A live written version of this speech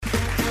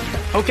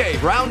Okay,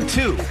 round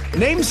two.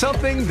 Name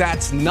something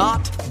that's not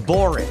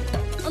boring.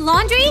 A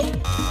laundry?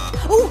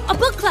 Ooh, a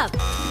book club.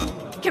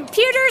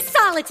 Computer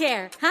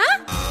solitaire,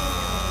 huh?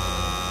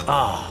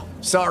 Ah, oh,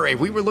 sorry,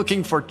 we were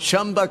looking for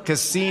Chumba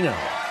Casino.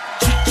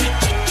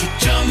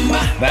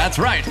 That's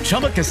right,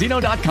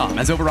 ChumbaCasino.com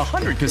has over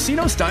 100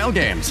 casino-style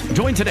games.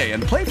 Join today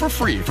and play for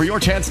free for your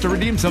chance to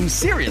redeem some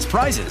serious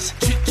prizes.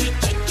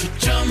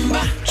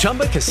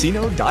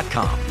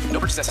 ChumbaCasino.com. No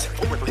purchase necessary.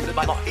 Void where prohibited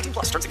by law. 18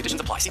 plus. Terms and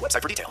conditions apply. See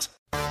website for details.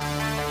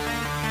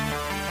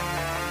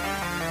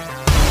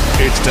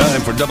 It's time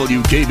for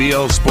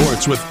WKBL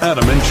Sports with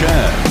Adam and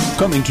Chad.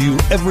 Coming to you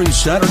every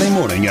Saturday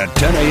morning at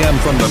 10 a.m.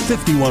 from the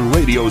 51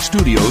 Radio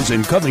Studios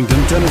in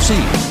Covington, Tennessee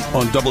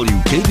on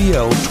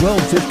WKBL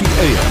 1250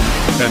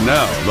 AM. And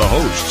now, the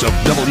hosts of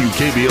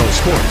WKBL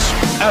Sports,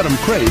 Adam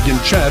Craig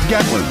and Chad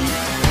Gatlin.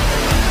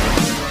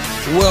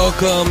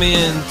 Welcome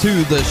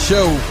into the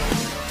show.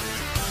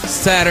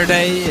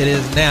 Saturday, it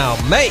is now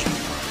May.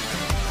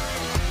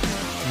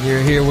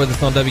 You're here with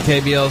us on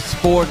WKBL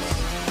Sports.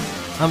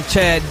 I'm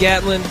Chad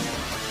Gatlin.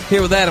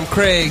 Here with Adam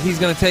Craig. He's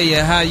going to tell you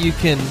how you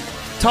can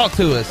talk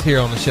to us here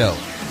on the show.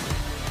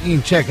 You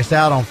can check us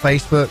out on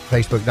Facebook,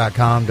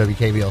 facebook.com,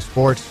 WKBL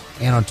Sports,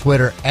 and on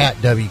Twitter at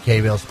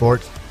WKBL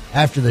Sports.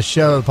 After the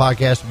show, the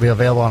podcast will be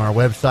available on our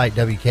website,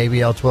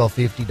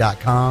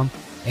 WKBL1250.com,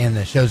 and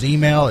the show's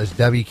email is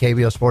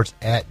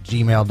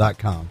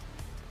WKBLsports@gmail.com.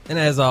 And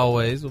as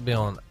always, we'll be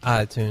on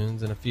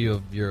iTunes and a few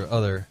of your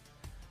other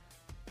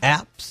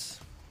apps.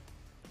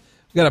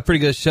 We've got a pretty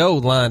good show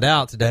lined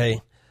out today.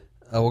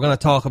 We're going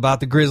to talk about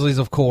the Grizzlies,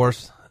 of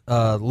course,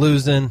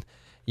 losing.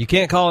 You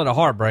can't call it a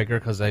heartbreaker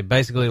because they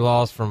basically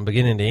lost from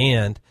beginning to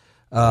end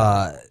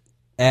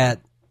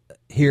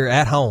here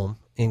at home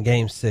in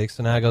Game 6.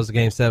 So now it goes to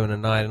Game 7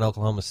 tonight in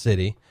Oklahoma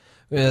City.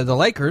 The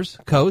Lakers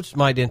coach,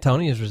 Mike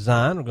D'Antoni, has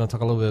resigned. We're going to talk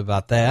a little bit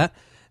about that.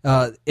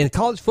 And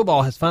college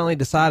football has finally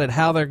decided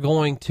how they're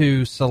going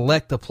to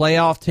select the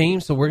playoff team.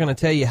 So we're going to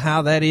tell you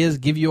how that is,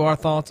 give you our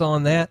thoughts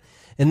on that.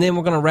 And then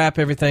we're going to wrap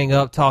everything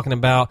up talking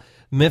about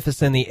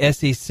Memphis and the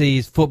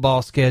SEC's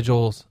football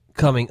schedules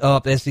coming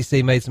up.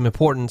 SEC made some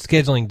important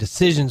scheduling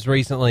decisions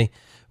recently.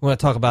 We're going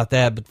to talk about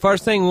that. But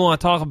first thing we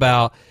want to talk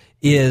about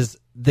is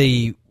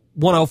the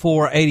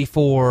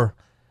 104-84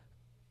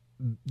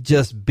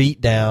 just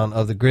beatdown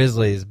of the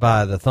Grizzlies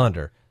by the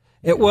Thunder.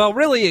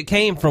 It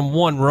came from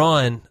one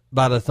run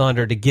by the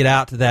Thunder to get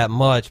out to that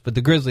much, but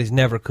the Grizzlies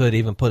never could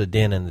even put a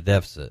dent in the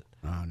deficit.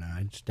 Oh, no,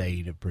 it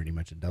stayed at pretty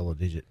much a double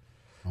digit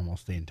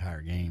almost the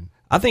entire game.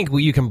 I think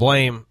you can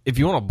blame, if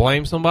you want to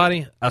blame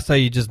somebody, I say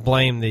you just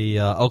blame the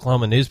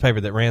Oklahoma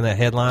newspaper that ran that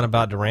headline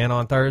about Durant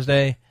on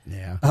Thursday.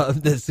 Yeah.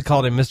 That's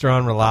called him Mr.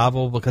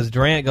 Unreliable because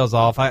Durant goes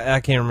off.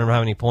 I can't remember how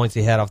many points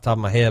he had off the top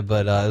of my head,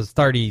 but it was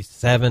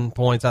 37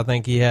 points I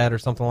think he had or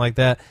something like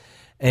that.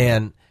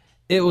 And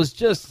it was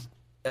just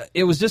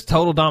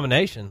total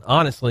domination,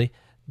 honestly.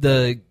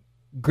 The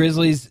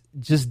Grizzlies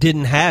just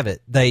didn't have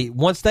it.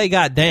 Once they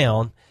got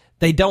down,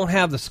 they don't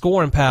have the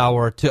scoring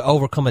power to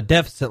overcome a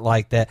deficit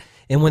like that.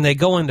 And when they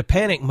go into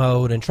panic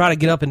mode and try to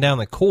get up and down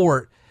the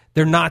court,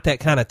 they're not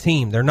that kind of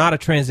team. They're not a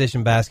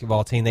transition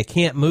basketball team. They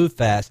can't move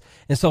fast.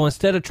 And so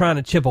instead of trying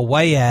to chip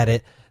away at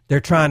it,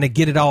 they're trying to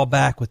get it all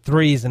back with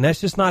threes, and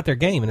that's just not their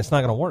game, and it's not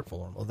going to work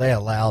for them. Well, they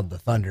allowed the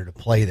Thunder to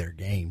play their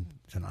game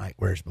tonight,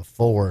 whereas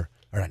before,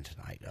 or not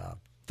tonight,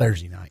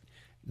 Thursday night,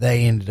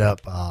 they ended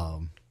up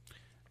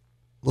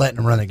letting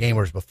them run the game,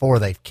 whereas before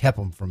they've kept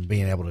them from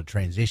being able to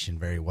transition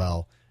very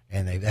well.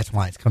 And that's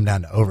why it's come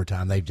down to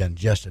overtime. They've done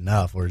just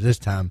enough. Whereas this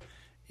time,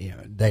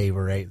 they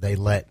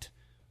let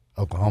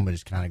Oklahoma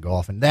just kind of go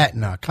off. And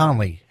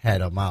Conley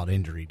had a mild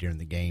injury during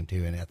the game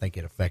too, and I think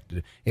it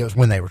affected. It was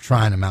when they were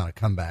trying to mount a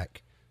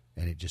comeback,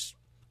 and it just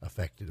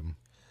affected them.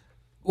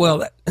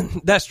 Well,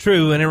 that's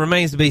true, and it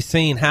remains to be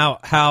seen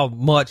how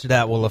much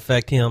that will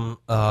affect him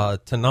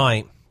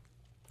tonight.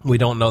 We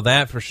don't know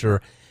that for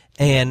sure,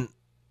 and.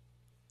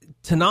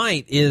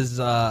 Tonight is,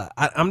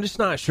 I'm just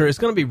not sure. It's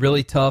going to be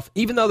really tough.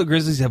 Even though the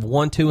Grizzlies have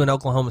 1-2 in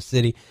Oklahoma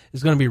City,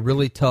 it's going to be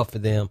really tough for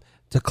them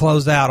to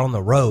close out on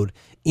the road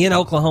in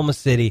Oklahoma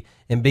City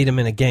and beat them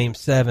in a Game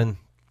 7.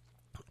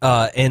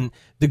 And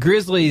the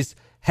Grizzlies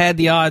had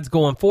the odds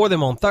going for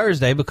them on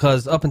Thursday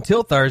because up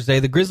until Thursday,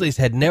 the Grizzlies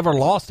had never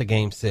lost a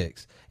Game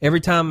 6. Every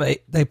time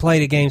they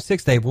played a Game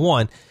 6, they've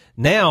won.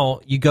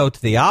 Now you go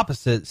to the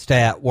opposite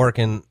stat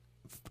working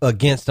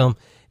against them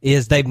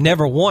is they've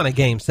never won a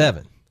Game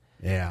 7.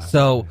 Yeah.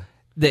 So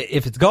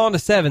if it's gone to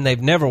 7,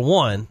 they've never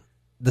won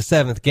the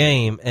 7th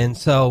game, and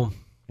so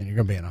you're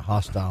going to be in a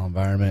hostile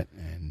environment,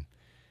 and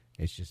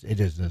it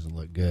just doesn't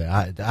look good.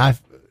 I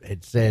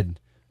had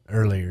said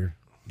earlier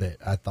that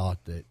I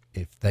thought that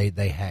if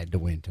they had to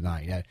win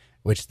tonight,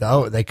 which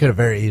they could have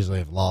very easily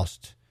have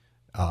lost.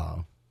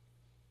 Not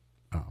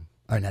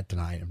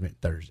tonight. I meant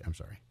Thursday. I'm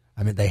sorry.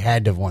 I mean they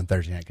had to have won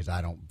Thursday night because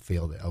I don't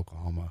feel that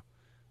Oklahoma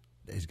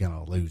is going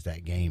to lose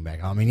that game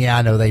back. I mean, yeah,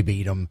 I know they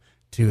beat them.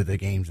 2 of the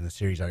games in the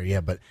series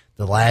are, but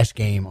the last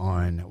game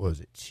on, what was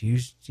it,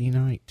 Tuesday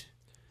night?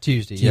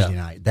 Tuesday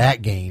night.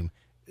 That game,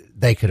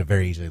 they could have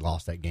very easily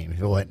lost that game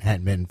if it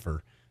hadn't been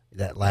for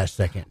that last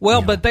second.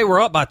 Well, but they were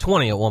up by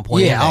 20 at one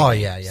point. Yeah,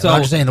 yeah. So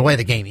I'm just saying the way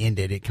the game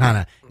ended, it kind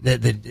of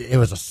it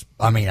was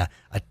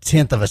a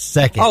tenth of a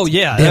second. Oh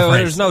yeah, difference.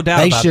 There's no doubt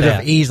they about should that.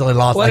 have easily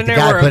lost. Well, like the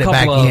guy put it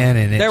back in,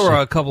 and there were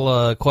a couple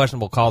of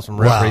questionable calls from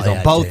referees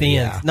on both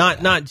ends. Yeah.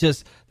 Not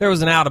just there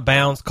was an out of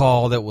bounds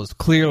call that was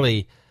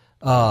clearly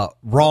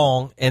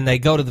wrong, and they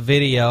go to the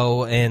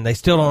video and they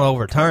still don't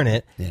overturn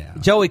it. Yeah.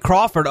 Joey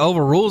Crawford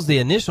overrules the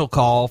initial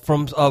call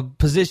from a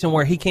position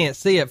where he can't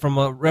see it from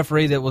a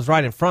referee that was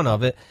right in front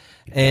of it,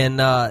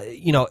 and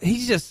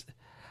he's just.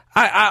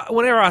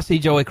 Whenever I see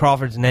Joey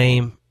Crawford's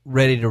name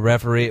ready to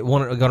referee,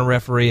 going to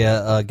referee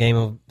a game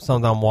of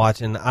something I'm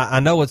watching, I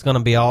know it's going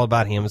to be all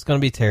about him. It's going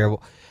to be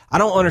terrible. I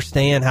don't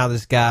understand how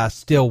this guy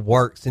still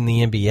works in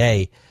the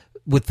NBA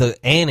with the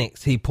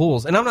annex he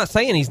pulls. And I'm not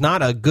saying he's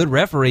not a good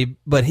referee,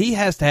 but he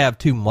has to have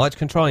too much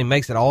control. He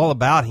makes it all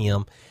about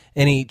him,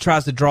 and he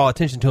tries to draw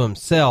attention to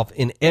himself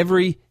in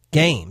every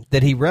game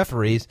that he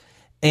referees.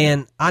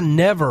 And I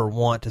never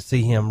want to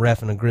see him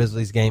reffing a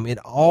Grizzlies game.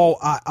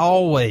 I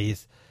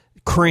always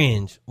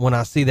cringe when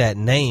I see that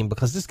name,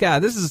 because this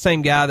is the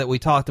same guy that we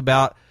talked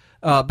about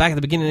back at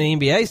the beginning of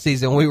the NBA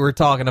season. We were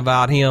talking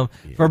about him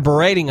for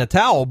berating a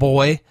towel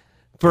boy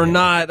for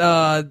not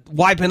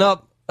wiping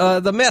up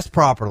the mess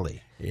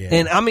properly. Yeah.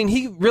 And I mean,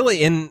 he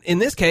really, in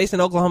this case,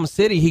 in Oklahoma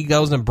City, he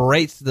goes and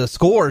berates the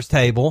scorers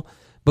table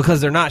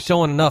because they're not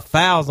showing enough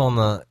fouls on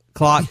the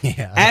clock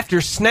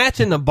after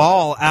snatching the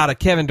ball out of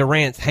Kevin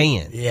Durant's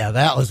hand. Yeah,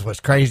 that was what's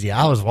crazy.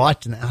 I was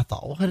watching it. I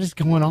thought, what is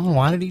going on?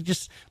 Why did he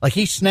just,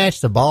 he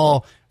snatched the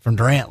ball from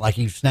Durant like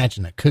he was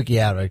snatching a cookie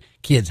out of a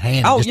kid's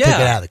hand and took it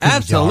out of the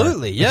cookie jar.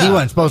 Absolutely, yeah. He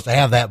wasn't supposed to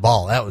have that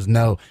ball. That was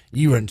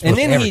you weren't supposed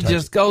to. And then he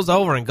just goes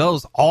over and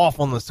goes off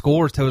on the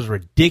scores till it was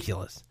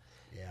ridiculous.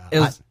 Yeah. It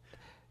was,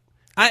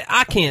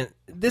 I can't,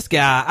 this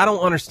guy, I don't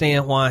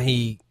understand why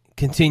he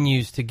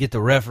continues to get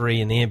the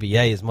referee in the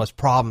NBA as much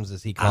problems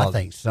as he causes. I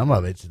think some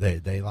of it's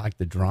they like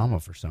the drama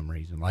for some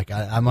reason.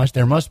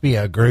 There must be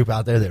a group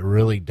out there that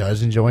really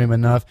does enjoy him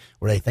enough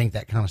where they think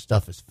that kind of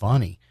stuff is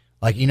funny.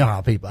 Like, you know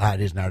how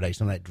it is nowadays,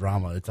 some of that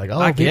drama. It's like,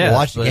 people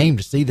watch the game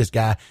to see this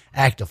guy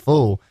act a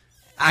fool.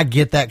 I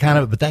get that kind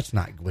of, but that's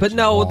not what But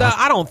no,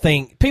 I don't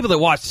think people that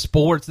watch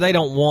sports, they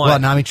don't want. Well,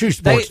 no, I mean, true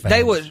sports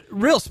fans.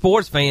 Real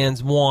sports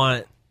fans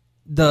want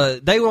they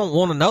don't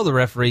want to know the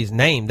referee's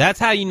name. That's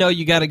how you know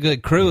you got a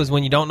good crew, is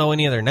when you don't know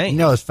any of their names. You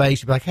know his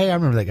face, you'd be like, hey, I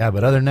remember that guy,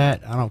 but other than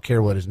that, I don't care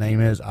what his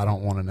name is. I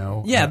don't want to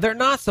know. Yeah, they're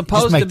not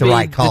supposed to be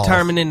right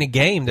determining the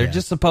game. They're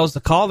just supposed to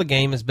call the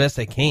game as best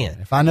they can.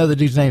 If I know the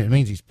dude's name, it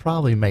means he's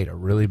probably made a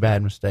really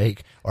bad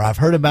mistake. Or I've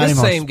heard about him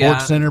on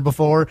SportsCenter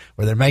before,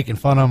 where they're making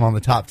fun of him on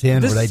the top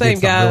 10, where they did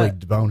something really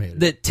boneheaded.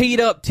 That teed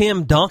up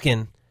Tim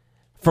Duncan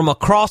from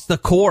across the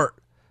court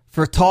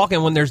for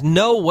talking when there's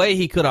no way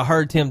he could have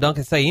heard Tim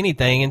Duncan say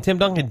anything, and Tim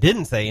Duncan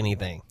didn't say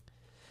anything.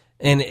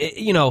 And,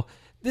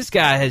 this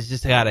guy has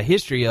just got a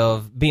history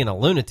of being a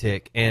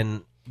lunatic,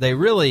 and they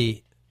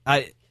really,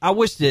 I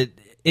wish that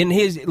in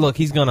his, look,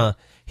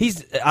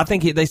 I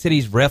think they said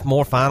he's ref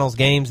more finals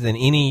games than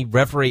any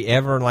referee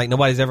ever. Like,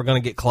 nobody's ever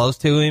going to get close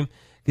to him.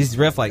 He's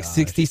ref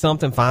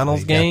 60-something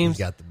finals games.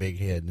 He's got the big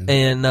head.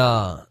 And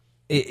I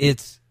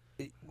guess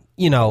the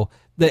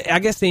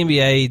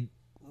NBA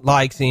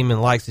likes him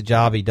and likes the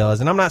job he does.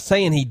 And I'm not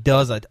saying he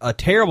does a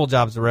terrible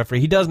job as a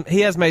referee.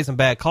 He has made some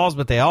bad calls,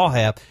 but they all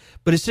have.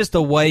 But it's just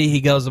the way he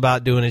goes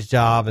about doing his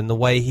job, and the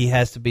way he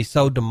has to be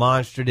so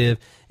demonstrative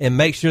and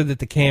make sure that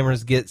the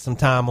cameras get some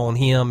time on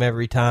him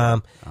every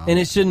time. And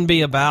it shouldn't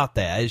be about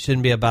that. It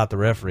shouldn't be about the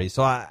referee.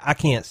 So I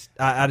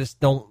just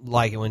don't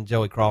like it when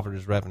Joey Crawford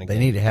is reffing a game. They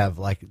need to have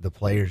the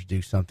players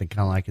do something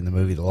kind of like in the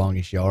movie The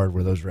Longest Yard,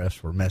 where those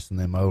refs were messing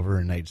them over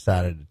and they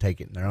decided to take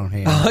it in their own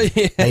hands. Oh,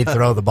 yeah. They'd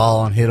throw the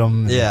ball and hit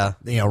them. And, yeah.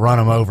 Run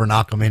them over,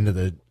 knock them into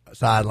the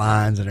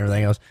sidelines and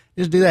everything else.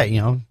 Just do that,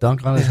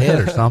 dunk on his head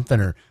or something,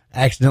 or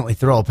accidentally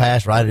throw a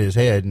pass right at his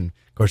head, and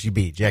of course you'd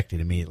be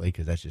ejected immediately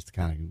because that's just the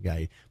kind of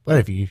guy. But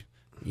if you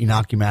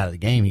knock him out of the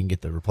game, you can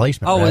get the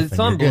replacement. Oh, ref, it's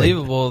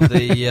unbelievable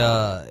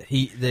that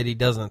he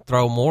doesn't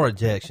throw more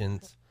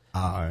ejections.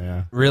 Oh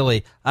yeah,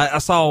 really. I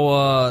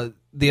saw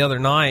the other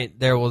night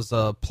there was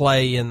a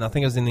play I think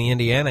it was in the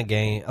Indiana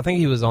game. I think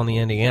he was on the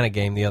Indiana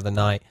game the other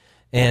night,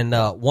 and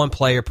one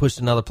player pushed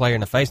another player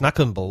in the face, and I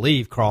couldn't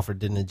believe Crawford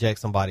didn't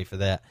eject somebody for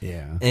that.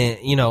 Yeah,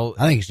 and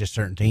I think it's just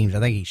certain teams. I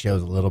think he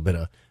shows a little bit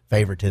of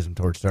favoritism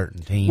towards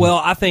certain teams.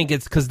 Well, I think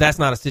it's because that's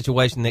not a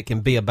situation that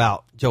can be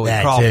about Joey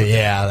Crawford. Too,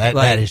 yeah,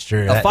 that is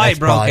true. A fight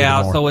broke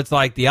out, so it's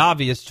like the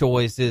obvious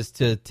choice is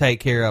to take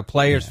care of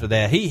players for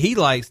that. He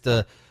likes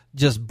to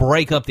just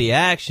break up the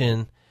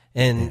action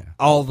and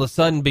all of a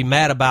sudden be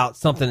mad about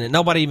something that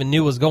nobody even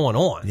knew was going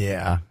on.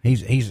 Yeah, he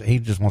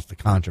just wants the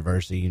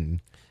controversy,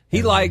 and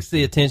he likes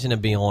the attention to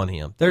be on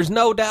him. There's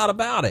no doubt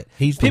about it.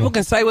 People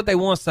can say what they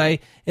want to say,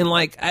 and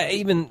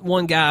even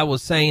one guy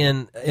was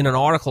saying in an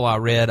article I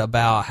read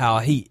about how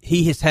he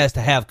just has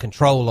to have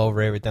control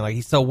over everything. Like,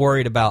 he's so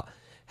worried about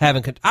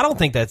having. I don't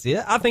think that's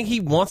it. I think he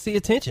wants the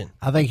attention.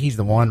 I think he's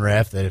the one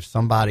ref that if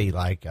somebody the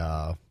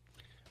guy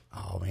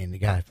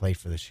who played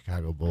for the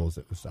Chicago Bulls,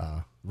 it was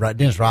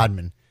Dennis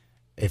Rodman.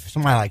 if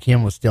somebody like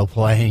him was still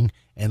playing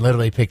and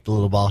literally picked the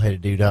little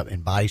ball-headed dude up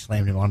and body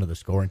slammed him onto the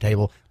scoring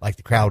table, like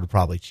the crowd would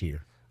probably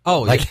cheer.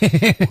 Oh, like,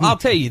 yeah. I'll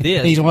tell you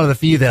this. He's one of the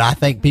few that I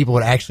think people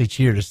would actually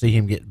cheer to see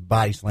him get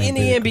body slammed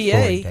through the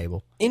scoring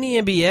table. In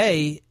the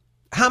NBA,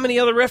 how many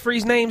other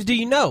referees' names do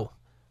you know?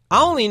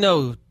 I only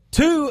know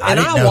 2, and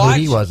I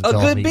watched a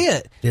good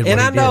bit. And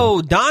I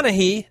know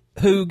Donahue,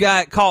 who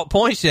got caught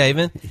point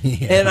shaving,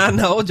 and I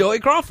know Joey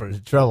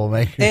Crawford.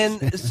 Troublemaker.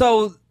 And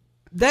so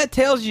that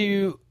tells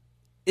you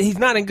he's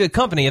not in good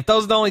company. If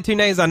those are the only 2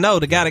 names I know,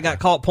 the guy that got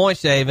caught point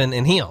shaving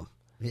and him.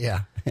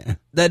 Yeah.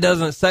 That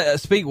doesn't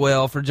speak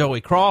well for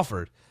Joey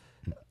Crawford.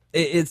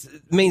 It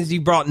means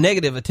you brought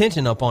negative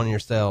attention up on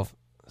yourself.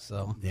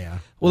 So yeah.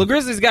 Well, the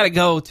Grizzlies got to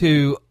go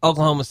to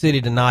Oklahoma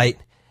City tonight,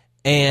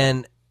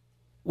 and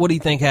what do you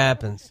think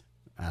happens?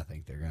 I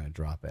think they're going to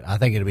drop it. I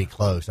think it'll be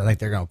close. I think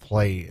they're going to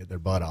play their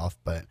butt off,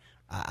 but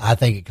I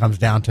think it comes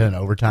down to an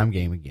overtime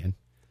game again,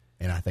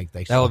 and I think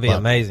that would be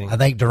amazing. I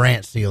think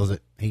Durant seals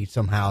it. He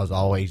somehow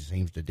always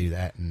seems to do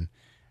that, and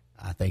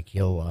I think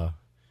he'll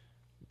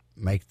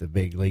make the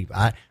big leap.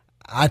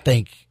 I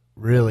think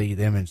really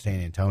them and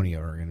San Antonio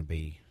are going to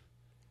be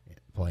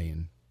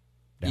playing.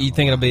 You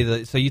think it'll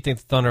be so you think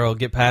the Thunder will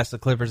get past the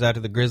Clippers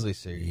after the Grizzlies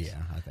series? Yeah,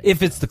 I think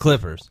if it's the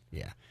Clippers.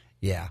 Yeah.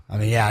 I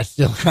mean, it's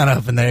still kind of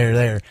up in the air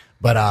there,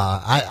 but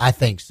I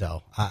think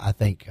so. I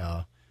think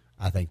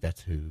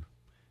that's who.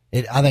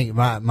 I think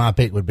my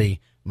pick would be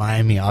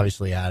Miami,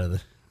 obviously out of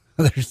the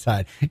other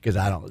side, because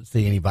I don't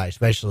see anybody,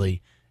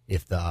 especially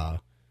if the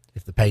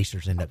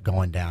Pacers end up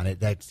going down.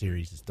 That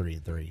series is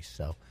 3-3,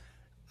 so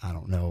I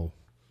don't know.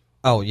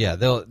 Oh yeah,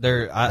 they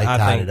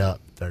tied it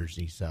up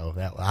Thursday, so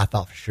I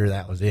thought for sure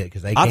that was it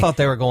because I thought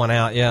they were going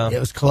out. Yeah, it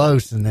was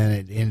close, and then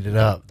it ended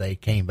up they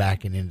came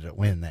back and ended up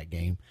winning that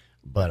game.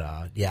 But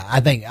I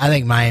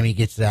think Miami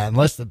gets that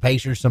unless the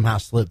Pacers somehow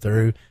slip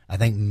through. I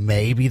think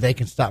maybe they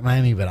can stop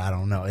Miami, but I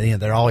don't know.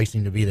 They always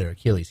seem to be their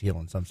Achilles heel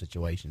in some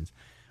situations.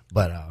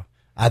 But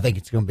I think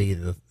it's going to be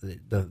the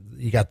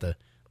you got the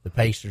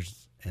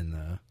Pacers and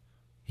the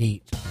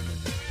Heat, and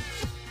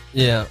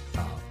then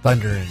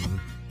Thunder and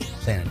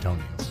San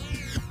Antonio.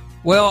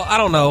 Well, I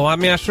don't know. I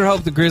mean, I sure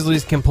hope the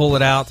Grizzlies can pull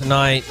it out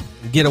tonight,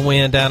 get a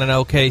win down in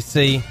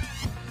OKC.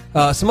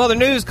 Some other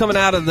news coming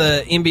out of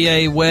the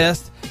NBA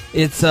West.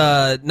 It's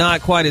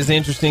not quite as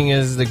interesting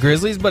as the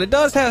Grizzlies, but it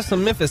does have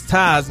some Memphis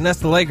ties, and that's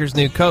the Lakers'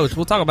 new coach.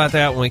 We'll talk about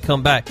that when we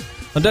come back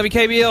on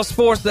WKBL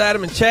Sports with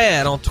Adam and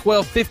Chad on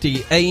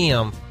 1250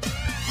 AM.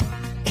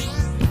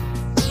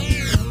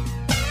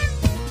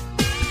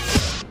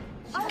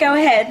 Go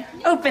ahead.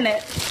 Open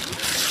it.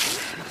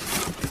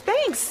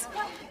 Thanks.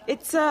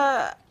 It's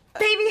a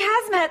baby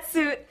hazmat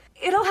suit.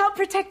 It'll help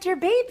protect your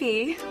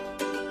baby.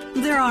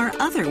 There are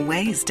other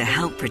ways to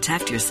help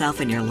protect yourself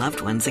and your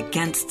loved ones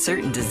against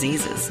certain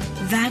diseases.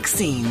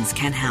 Vaccines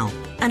can help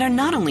and are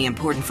not only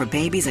important for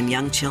babies and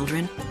young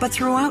children, but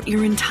throughout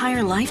your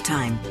entire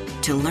lifetime.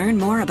 To learn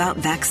more about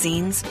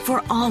vaccines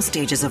for all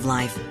stages of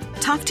life,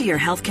 talk to your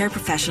healthcare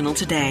professional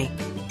today.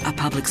 A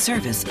public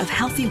service of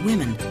Healthy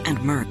Women and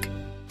Merck.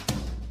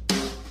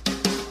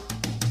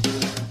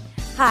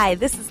 Hi,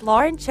 this is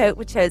Lauren Choate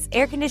with Choate's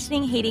Air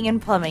Conditioning, Heating,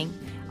 and Plumbing.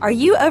 Are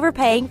you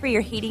overpaying for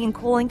your heating and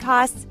cooling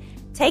costs?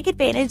 Take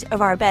advantage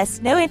of our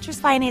best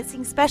no-interest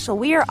financing special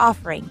we are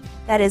offering.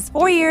 That is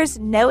 4 years,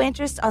 no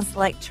interest on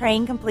select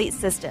Trane Complete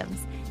systems.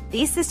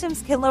 These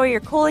systems can lower your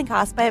cooling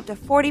costs by up to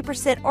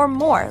 40% or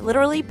more,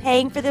 literally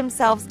paying for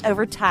themselves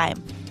over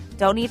time.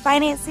 Don't need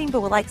financing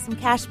but would like some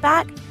cash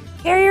back?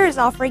 Carrier is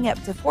offering up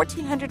to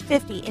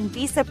 $1,450 in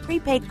Visa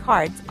prepaid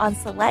cards on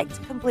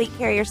select Complete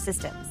Carrier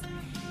systems.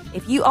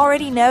 If you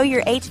already know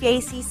your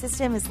HVAC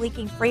system is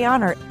leaking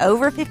Freon or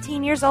over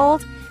 15 years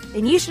old,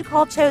 then you should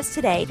call Choates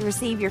today to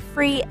receive your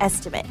free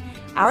estimate.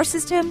 Our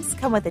systems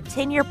come with a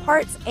 10-year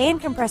parts and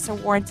compressor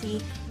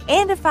warranty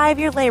and a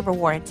 5-year labor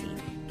warranty.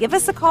 Give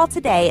us a call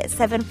today at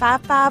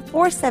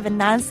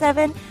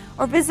 755-4797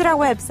 or visit our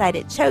website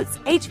at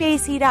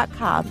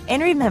ChoatesHVAC.com.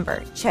 And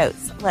remember,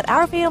 Choates, let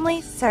our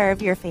family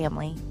serve your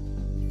family.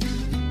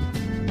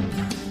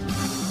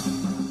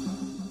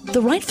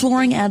 The right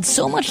flooring adds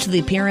so much to the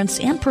appearance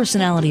and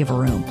personality of a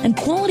room. And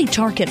quality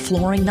Tarkett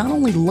flooring not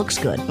only looks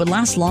good, but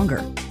lasts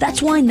longer.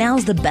 That's why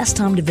now's the best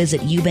time to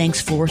visit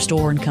Eubanks Floor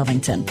Store in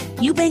Covington.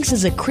 Eubanks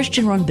is a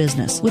Christian-run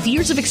business with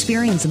years of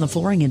experience in the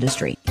flooring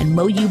industry. And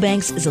Mo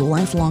Eubanks is a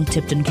lifelong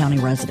Tipton County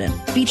resident,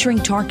 featuring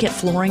Tarkett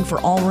flooring for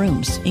all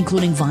rooms,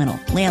 including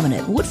vinyl,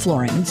 laminate, wood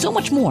flooring, and so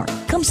much more.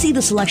 Come see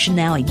the selection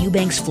now at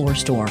Eubanks Floor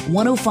Store,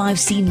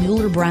 105C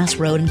Mueller Brass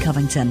Road in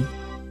Covington.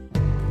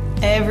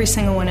 Every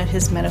single one of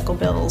his medical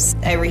bills,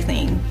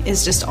 everything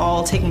is just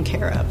all taken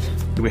care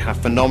of. We have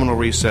phenomenal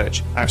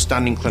research,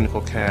 outstanding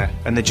clinical care,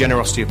 and the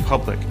generosity of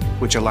public,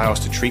 which allow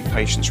us to treat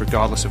patients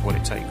regardless of what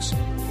it takes.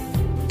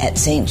 At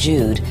St.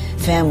 Jude,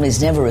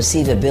 families never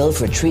receive a bill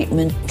for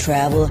treatment,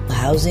 travel,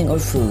 housing, or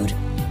food,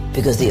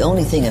 because the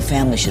only thing a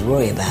family should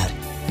worry about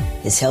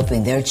is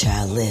helping their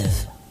child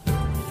live.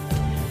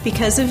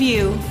 Because of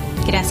you.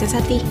 Gracias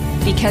a ti.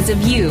 Because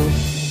of you.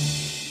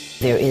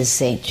 There is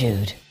St.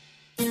 Jude.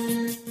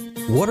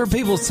 What are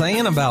people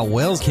saying about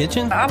Wells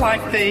Kitchen? I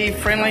like the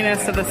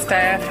friendliness of the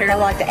staff here. I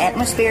like the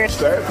atmosphere. It's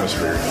the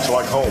atmosphere. It's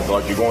like home,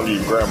 like you're going to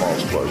your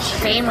grandma's place.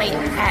 Family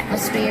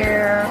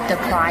atmosphere. The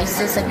price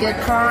is a good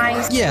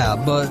price. Yeah,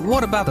 but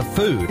what about the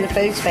food? The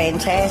food's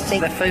fantastic.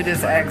 The food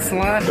is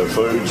excellent. The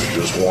food's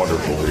just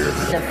wonderful here.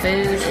 The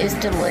food is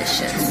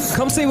delicious.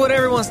 Come see what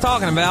everyone's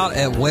talking about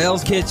at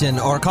Wells Kitchen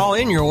or call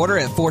in your order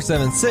at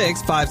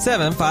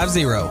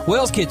 476-5750.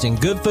 Wells Kitchen,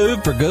 good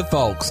food for good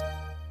folks.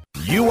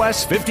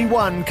 US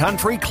 51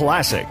 Country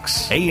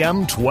Classics,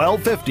 AM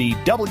 1250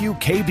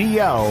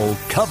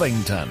 WKBL,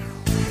 Covington.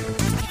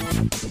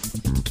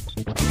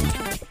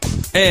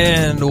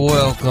 And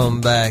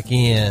welcome back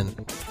in.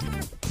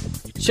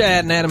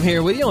 Chad and Adam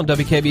here with you on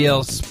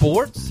WKBL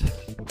Sports.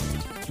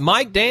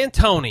 Mike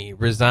D'Antoni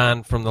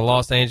resigned from the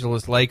Los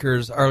Angeles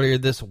Lakers earlier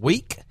this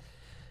week.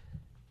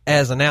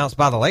 As announced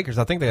by the Lakers,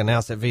 I think they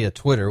announced it via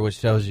Twitter, which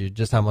shows you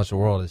just how much the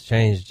world has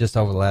changed just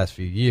over the last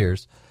few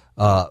years.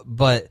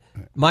 But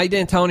Mike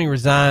D'Antoni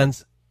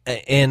resigns,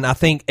 and I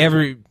think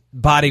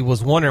everybody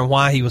was wondering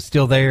why he was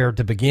still there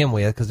to begin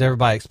with, because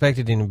everybody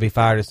expected him to be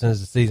fired as soon as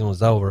the season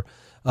was over.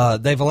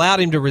 They've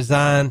allowed him to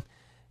resign,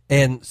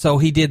 and so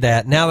he did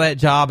that. Now that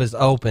job is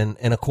open,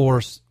 and of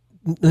course,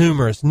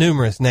 numerous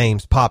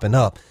names popping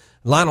up.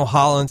 Lionel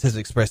Hollins has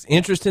expressed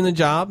interest in the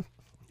job,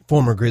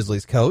 former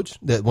Grizzlies coach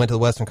that went to the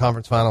Western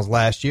Conference Finals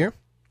last year.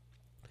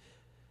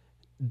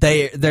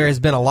 There has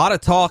been a lot of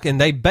talk, and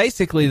they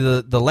basically,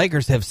 the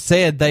Lakers have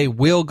said they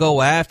will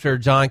go after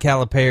John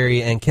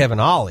Calipari and Kevin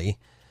Ollie.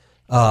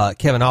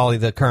 Kevin Ollie,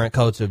 the current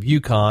coach of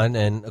UConn,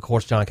 and of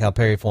course John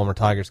Calipari, former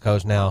Tigers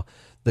coach, now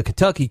the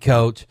Kentucky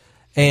coach.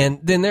 And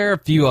then there are a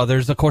few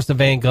others. Of course, the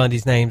Van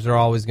Gundy's names are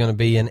always going to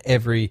be in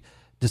every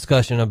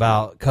discussion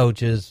about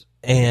coaches.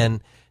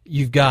 And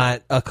you've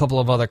got a couple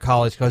of other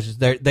college coaches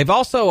there. They've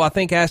also, I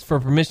think, asked for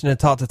permission to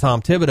talk to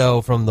Tom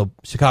Thibodeau from the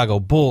Chicago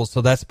Bulls,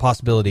 so that's a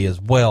possibility as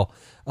well.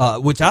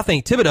 Which I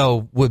think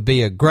Thibodeau would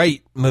be a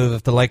great move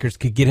if the Lakers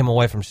could get him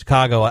away from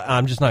Chicago.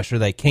 I'm just not sure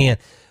they can,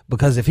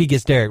 because if he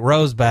gets Derrick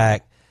Rose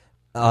back,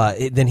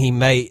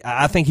 then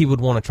I think he would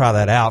want to try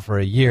that out for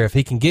a year. If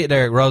he can get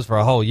Derrick Rose for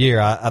a whole year,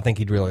 I think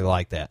he'd really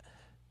like that.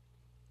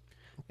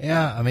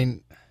 Yeah, I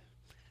mean,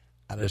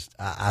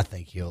 I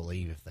think he'll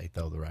leave if they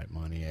throw the right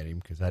money at him,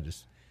 because I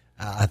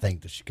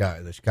think the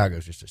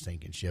Chicago's just a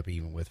sinking ship,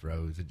 even with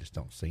Rose. It just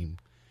don't seem,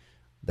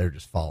 they're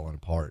just falling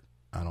apart.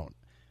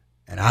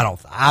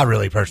 I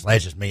really personally,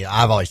 it's just me.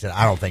 I've always said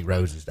I don't think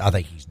Rose is. I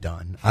think he's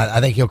done. I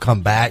think he'll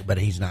come back, but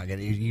he's not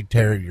going to. You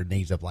tear your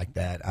knees up like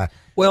that.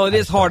 It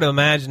is hard to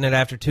imagine that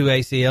after 2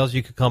 ACLs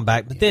you could come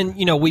back. But then,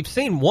 we've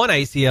seen one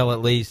ACL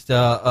at least.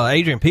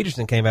 Adrian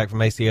Peterson came back from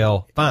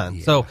ACL fine.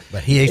 Yeah, so,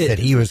 but he said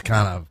he was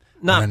kind of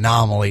an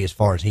anomaly as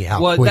far as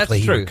how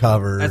quickly he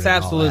recovered. That's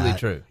absolutely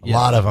true. A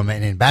lot of them,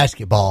 and in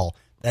basketball,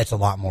 that's a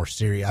lot more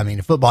serious. I mean,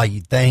 in football,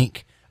 you'd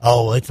think,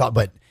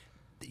 but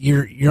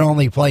you're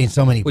only playing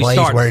so many plays,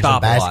 whereas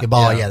in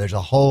basketball, there's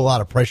a whole lot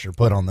of pressure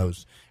put on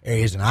those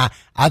areas, and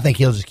I think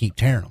he'll just keep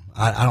tearing them.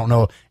 I don't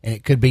know, and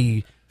it could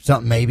be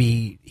something,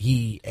 maybe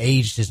he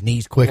aged his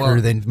knees quicker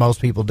than most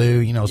people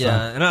do.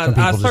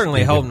 I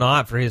certainly hope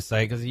not for his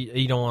sake, because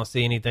you don't want to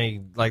see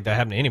anything like that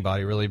happen to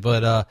anybody, really.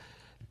 But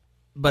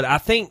I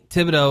think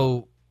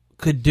Thibodeau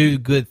could do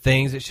good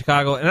things at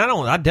Chicago, and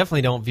I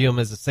definitely don't view him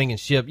as a sinking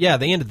ship. Yeah,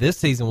 the end of this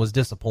season was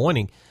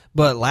disappointing.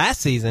 But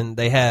last season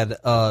they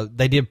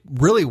did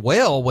really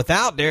well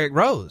without Derrick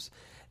Rose,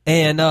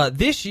 and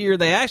this year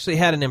they actually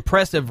had an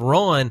impressive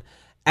run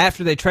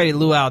after they traded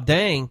Luol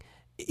Deng,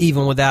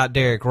 even without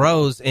Derrick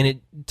Rose. And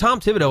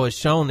Tom Thibodeau has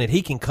shown that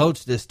he can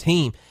coach this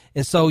team,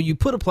 and so you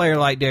put a player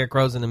like Derrick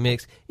Rose in the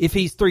mix. If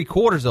he's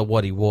 3/4 of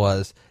what he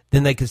was,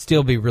 then they could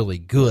still be really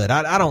good.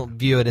 I don't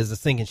view it as a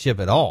sinking ship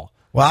at all.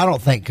 Well, I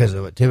don't think because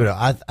of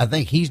Thibodeau. I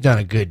think he's done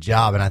a good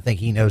job, and I think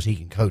he knows he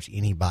can coach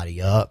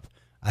anybody up.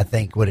 I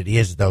think what it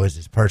is, though, is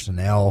his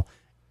personnel,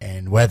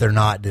 and whether or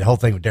not the whole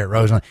thing with Derrick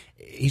Rose,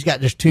 he's got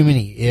just too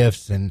many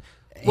ifs, and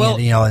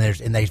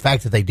the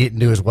fact that they didn't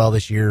do as well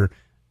this year,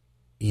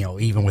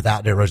 even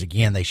without Derrick Rose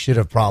again, they should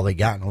have probably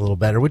gotten a little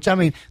better. Which, I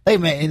mean, they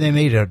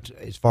made it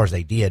as far as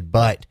they did,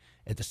 but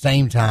at the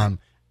same time,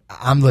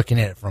 I'm looking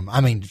at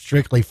it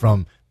strictly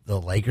from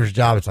the Lakers'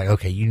 job. It's like,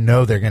 okay,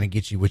 they're going to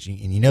get you,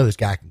 and this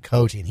guy can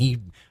coach,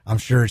 and I'm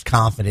sure is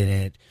confident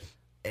in it.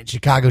 And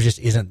Chicago just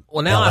isn't.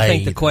 Well, now I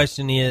think the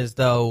question is,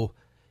 though,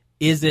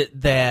 is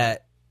it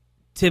that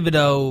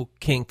Thibodeau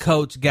can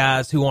coach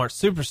guys who aren't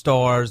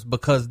superstars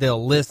because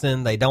they'll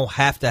listen, they don't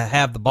have to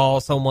have the ball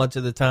so much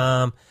of the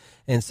time,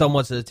 and so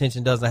much of the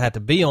attention doesn't have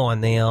to be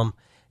on them?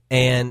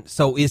 And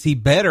so is he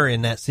better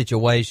in that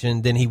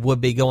situation than he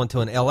would be going to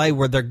an L.A.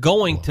 where they're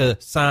going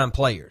to sign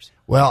players?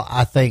 Well,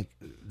 I think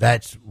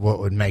that's what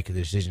would make a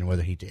decision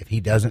whether if he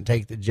doesn't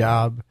take the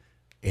job,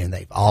 and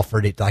they've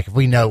offered it, like if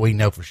we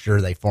know for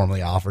sure they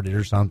formally offered it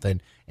or something,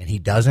 and he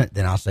doesn't,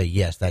 then I'll say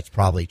yes, that's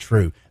probably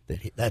true.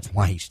 That's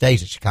why he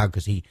stays at Chicago,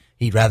 because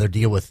he'd rather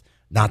deal with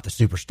not the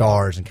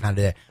superstars and kind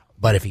of.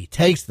 But if he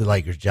takes the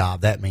Lakers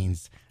job, that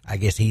means I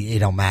guess it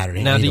don't matter.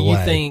 Now, do you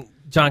think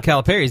John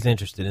Calipari's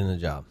interested in the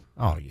job?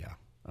 Oh yeah,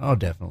 oh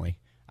definitely.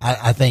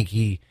 I think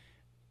he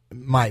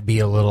might be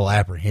a little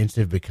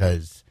apprehensive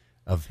because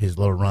of his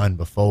little run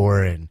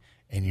before, and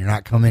you're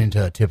not coming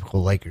into a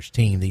typical Lakers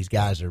team. These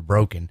guys are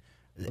broken.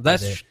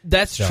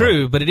 That's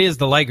true, but it is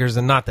the Lakers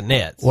and not the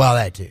Nets. Well,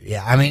 that too.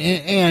 Yeah, I mean,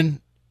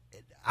 and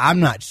I'm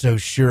not so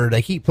sure.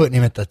 They keep putting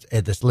him at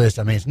this list.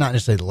 I mean, it's not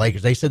necessarily the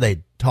Lakers. They said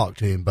they talked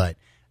to him, but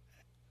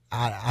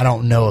I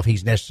don't know if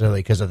he's necessarily,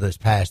 because of this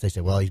past, they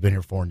said, well, he's been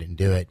here before and didn't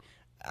do it.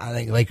 I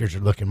think Lakers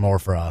are looking more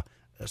for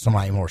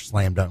somebody more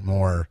slam dunk,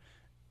 more,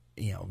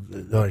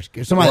 somebody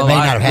that may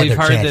not have had we've their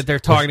heard chance. that they're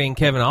targeting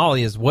Kevin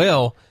Ollie as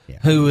well,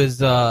 who is,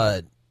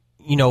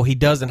 he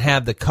doesn't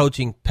have the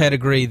coaching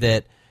pedigree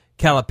that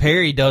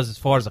Calipari does as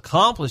far as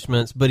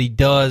accomplishments, but he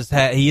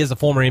is a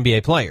former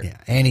NBA player. Yeah,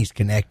 and he's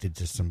connected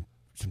to some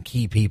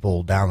key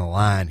people down the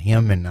line.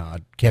 Him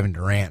and Kevin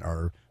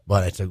Durant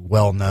but it's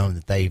well known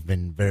that they've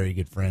been very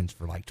good friends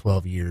for like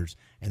 12 years,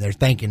 and they're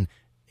thinking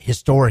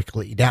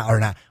historically down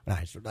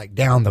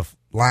the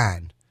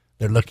line.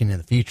 They're looking in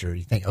the future.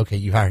 You think, okay,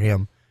 you hire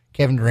him.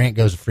 Kevin Durant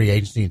goes to free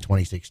agency in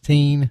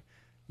 2016.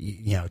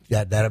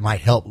 That it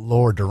might help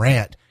lower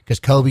Durant because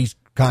Kobe's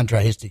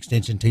contract, his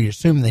extension 2 years,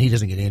 assuming that he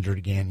doesn't get injured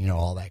again,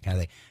 all that kind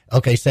of thing.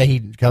 Okay, say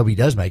Kobe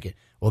does make it.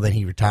 Well, then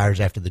he retires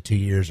after the 2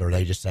 years, or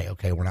they just say,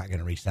 okay, we're not going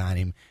to re-sign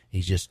him.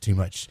 He's just too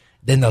much.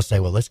 Then they'll say,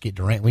 well, let's get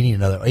Durant. We need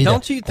another.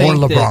 Don't you think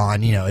or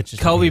LeBron? It's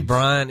just Kobe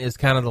Bryant is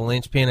kind of the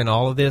linchpin in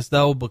all of this,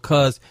 though,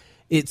 because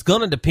it's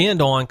going to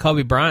depend on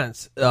Kobe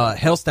Bryant's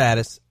health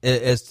status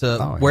as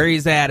to where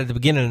he's at the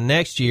beginning of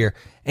next year,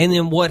 and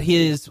then what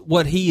he is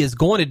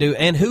going to do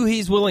and who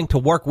he's willing to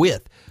work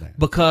with,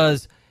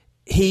 because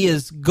he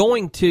is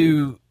going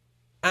to.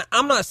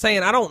 I'm not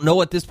saying, I don't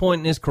know at this point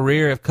in his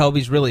career if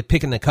Kobe's really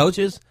picking the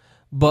coaches,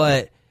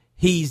 but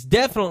he's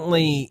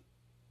definitely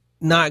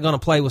not going to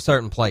play with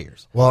certain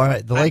players.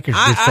 Well, the Lakers.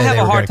 I have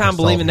a hard time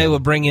believing they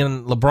would bring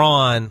in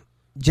LeBron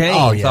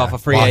James off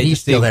of free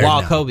agency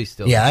while Kobe's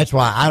still there. Yeah, that's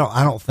why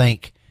I don't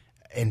think,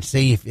 and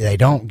see if they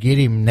don't get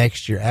him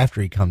next year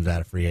after he comes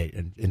out of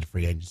into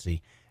free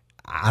agency.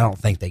 I don't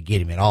think they get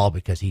him at all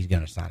because he's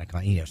going to sign a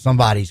contract.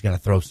 Somebody's going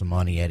to throw some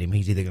money at him.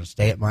 He's either going to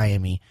stay at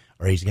Miami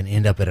or he's going to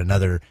end up at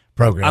another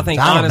program. I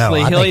think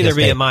honestly he'll either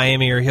be at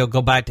Miami or he'll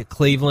go back to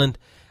Cleveland.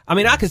 I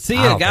mean, I could see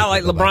a guy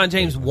like LeBron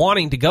James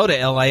wanting to go to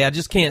L.A. I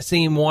just can't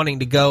see him wanting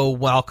to go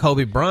while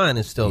Kobe Bryant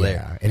is still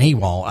there. And he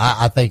won't.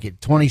 I think in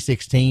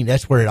 2016,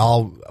 that's where it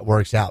all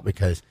works out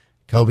because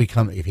Kobe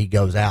if he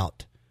goes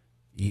out,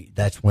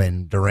 that's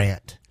when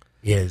Durant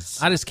is.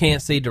 I just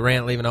can't see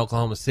Durant leaving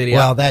Oklahoma City.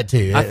 Well, that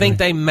too. I think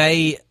they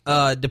may,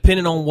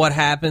 depending on what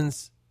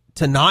happens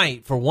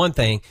tonight, for one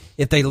thing,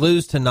 if they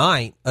lose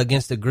tonight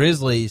against the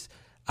Grizzlies,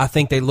 I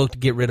think they look to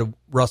get rid of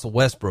Russell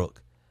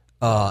Westbrook.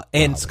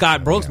 And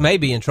Scott Brooks may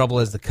be in trouble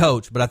as the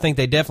coach, but I think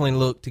they definitely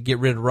look to get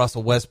rid of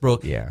Russell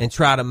Westbrook and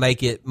try to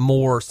make it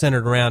more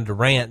centered around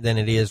Durant than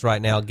it is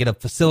right now. Get a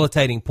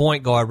facilitating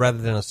point guard rather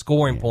than a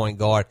scoring point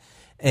guard.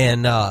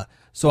 And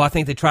so I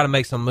think they try to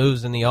make some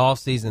moves in the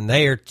offseason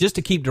there just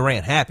to keep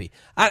Durant happy.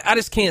 I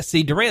just can't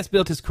see. Durant's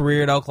built his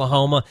career at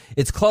Oklahoma.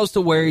 It's close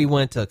to where he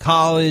went to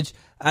college.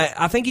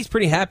 I think he's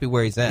pretty happy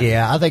where he's at.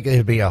 Yeah, I think it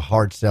would be a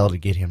hard sell to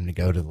get him to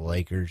go to the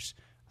Lakers.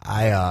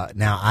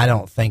 Now, I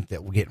don't think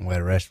that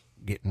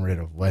getting rid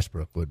of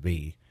Westbrook would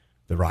be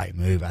the right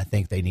move. I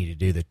think they need to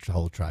do the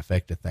whole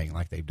trifecta thing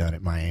like they've done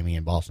at Miami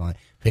and Boston.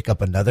 Pick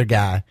up another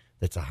guy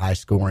that's a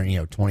high-scoring,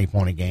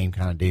 20-point-a-game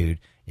kind of dude,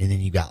 and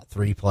then you got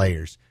three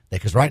players.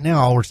 Because right now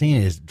all we're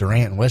seeing is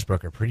Durant and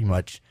Westbrook are pretty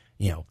much,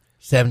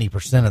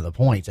 70% of the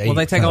points. Well,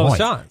 they take all the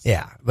shots.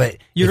 Yeah, but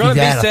you're going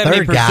to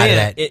be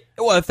 70%.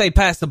 If they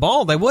pass the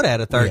ball, they would add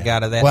a third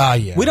guy to that. Well,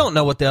 yeah. We don't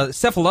know what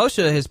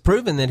Cephalosha has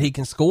proven that he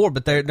can score,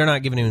 but they're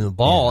not giving him the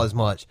ball as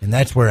much. And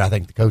that's where I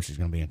think the coach is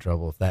going to be in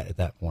trouble at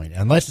that point,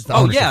 unless it's the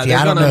ownership.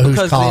 I don't know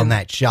who's calling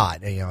that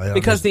shot.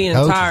 Because the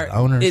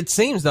entire it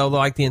seems though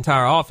like the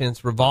entire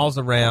offense revolves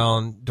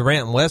around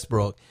Durant and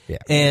Westbrook. Yeah.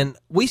 And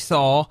we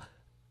saw.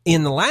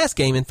 In the last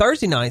game, in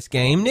Thursday night's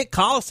game, Nick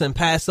Collison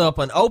passed up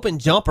an open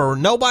jumper.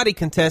 Nobody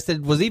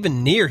contested, was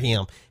even near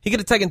him. He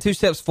could have taken 2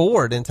 steps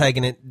forward and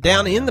taken it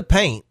down in the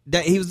paint.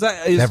 He was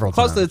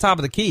close to the top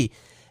of the key.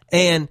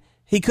 And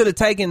he could have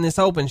taken this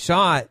open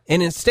shot,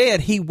 and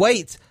instead he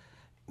waits.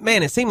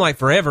 Man, it seemed like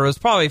forever. It was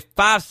probably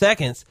 5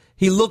 seconds.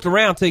 He looked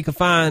around till he could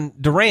find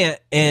Durant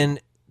and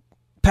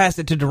passed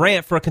it to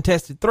Durant for a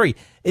contested three.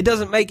 It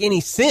doesn't make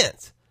any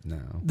sense. No.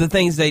 The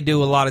things they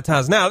do a lot of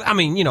times. Now, I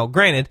mean,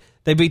 granted,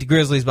 they beat the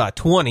Grizzlies by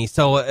 20,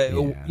 so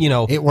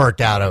it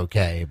worked out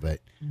okay, but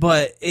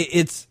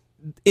it's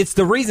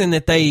the reason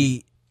that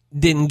they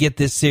didn't get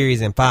this series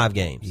in 5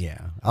 games.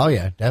 Yeah. Oh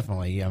yeah,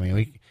 definitely. I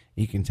mean,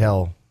 you can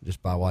tell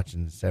just by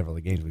watching several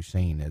of the games we've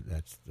seen that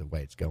that's the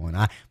way it's going.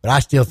 But I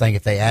still think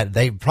if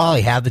they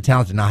probably have the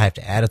talent to not have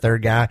to add a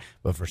third guy,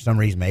 but for some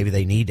reason maybe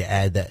they need to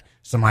add that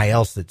somebody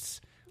else that's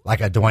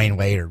like a Dwayne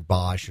Wade or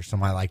Bosh or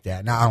somebody like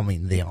that. Now I don't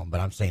mean them, but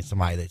I'm saying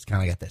somebody that's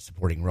kind of got that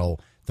supporting role.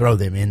 Throw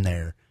them in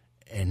there.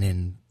 And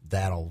then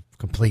that'll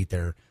complete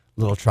their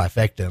little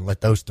trifecta and let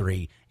those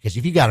three Because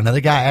if you got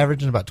another guy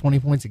averaging about 20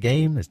 points a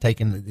game, that's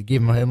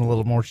giving him a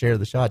little more share of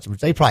the shots,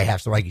 which they probably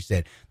have. So like you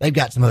said, they've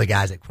got some other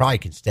guys that probably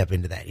can step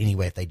into that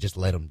anyway if they just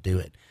let them do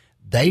it.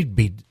 They'd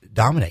be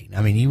dominating.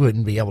 I mean, you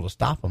wouldn't be able to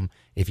stop them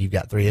if you've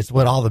got three. It's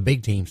what all the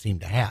big teams seem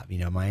to have.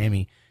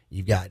 Miami,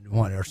 you've got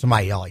one or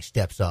somebody always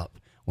steps up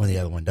when the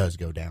other one does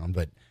go down,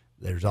 but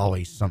there's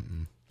always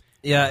something.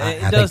 Yeah,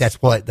 I think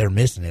that's what they're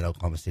missing at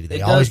Oklahoma City.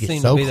 They always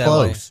get so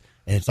close,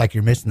 and it's like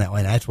you're missing that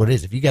one. That's what it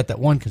is. If you got that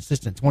one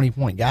consistent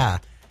 20-point guy,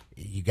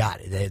 you got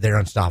it. They're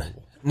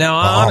unstoppable. Now,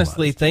 I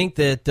honestly think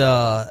that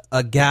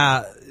a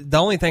guy. The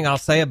only thing I'll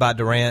say about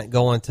Durant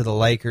going to the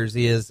Lakers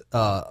is,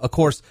 of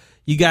course,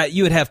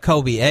 you would have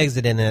Kobe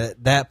exiting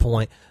at that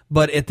point.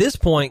 But at this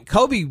point,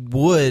 Kobe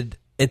would,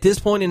 at this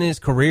point in his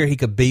career, he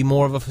could be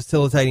more of a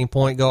facilitating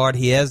point guard.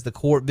 He has the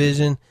court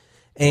vision,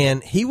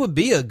 and he would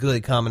be a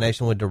good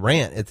combination with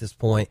Durant at this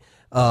point.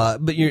 But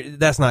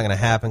that's not going to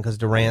happen because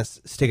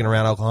Durant's sticking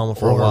around Oklahoma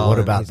for a while. What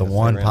about the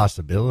one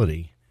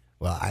possibility?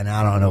 Well, and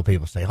I don't know,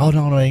 people say, oh,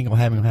 no, it ain't going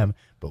to happen.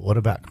 But what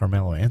about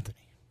Carmelo Anthony?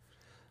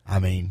 I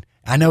mean,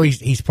 I know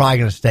he's probably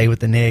going to stay with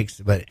the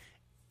Knicks, but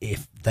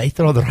if they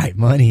throw the right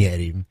money at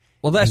him,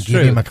 well, that's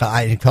true.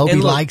 Kobe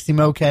likes him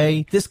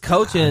okay. This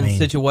coaching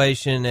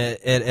situation at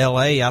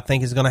L.A., I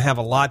think, is going to have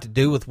a lot to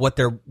do with what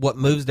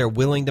moves they're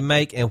willing to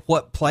make and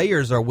what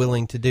players are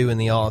willing to do in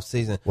the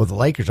offseason. Well, the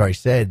Lakers already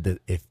said that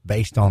if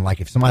based on,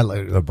 like, if somebody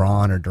like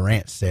LeBron or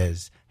Durant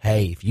says,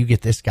 hey, if you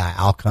get this guy,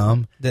 I'll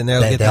come. Then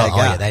they'll get that guy.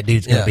 Oh, yeah, that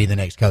dude's going to be the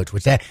next coach.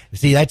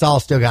 That's all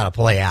still got to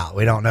play out.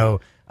 We don't know.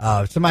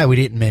 Somebody we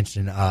didn't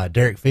mention,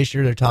 Derek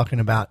Fisher, they're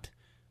talking about.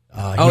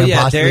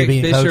 Derek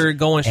Fisher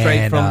going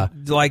straight from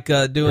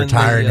doing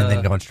retiring and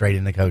then going straight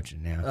into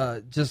coaching now.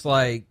 Just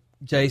like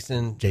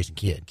Jason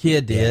Kidd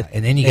did. Yeah.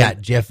 And then you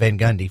got Jeff Van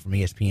Gundy from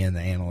ESPN, the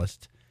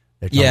analyst.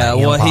 Yeah,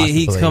 well,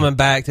 he's coming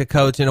back to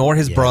coaching, or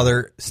his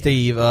brother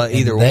Steve.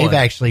 Either one. They've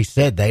actually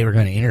said they were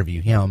going to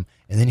interview him,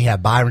 and then you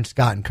have Byron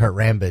Scott and Kurt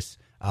Rambis.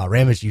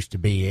 Rambis used to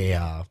be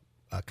a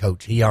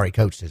coach. He already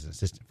coached as an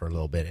assistant for a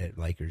little bit at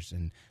Lakers,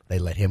 and they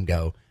let him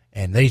go.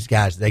 And these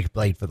guys, they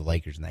played for the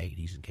Lakers in the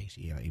 80s, in case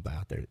anybody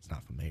out there that's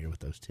not familiar with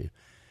those two.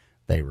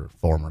 They were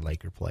former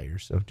Laker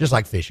players. So just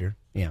like Fisher,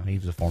 he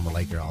was a former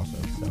Laker also.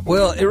 So.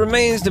 Well, it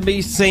remains to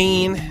be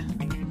seen.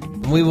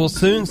 We will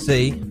soon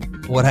see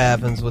what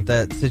happens with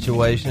that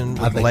situation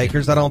with the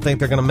Lakers. I don't think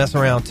they're going to mess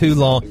around too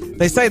long.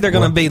 They say they're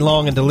going to be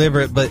long and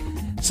deliberate, but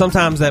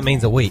sometimes that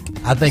means a week.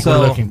 I think we're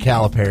looking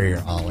Calipari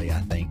or Ollie, I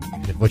think.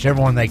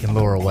 Whichever one they can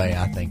lure away,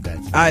 I think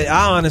that's... I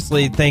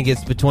honestly think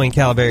it's between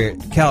Calipari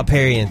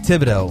and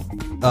Thibodeau.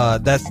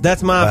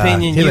 That's my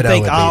opinion. Thibodeau, you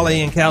think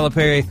Ollie and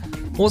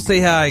Calipari. We'll see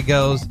how it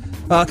goes.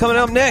 Coming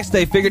up next,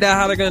 they figured out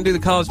how they're going to do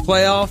the college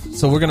playoff,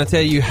 so we're going to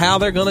tell you how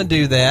they're going to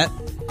do that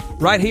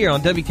right here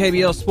on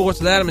WKBL Sports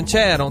with Adam and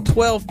Chad on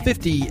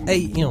 1250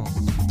 AM.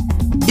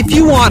 If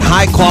you want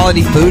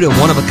high-quality food and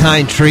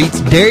one-of-a-kind treats,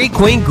 Dairy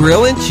Queen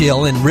Grill and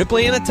Chill in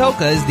Ripley and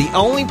Atoka is the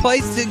only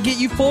place to get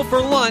you full for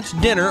lunch,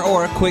 dinner,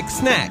 or a quick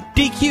snack.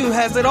 DQ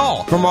has it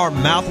all, from our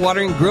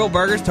mouth-watering grill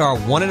burgers to our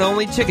one and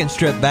only chicken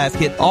strip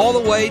basket, all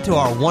the way to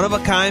our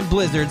one-of-a-kind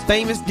Blizzards,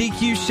 famous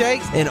DQ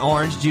shakes, and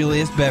Orange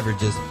Julius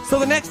beverages. So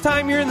the next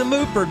time you're in the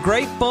mood for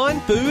great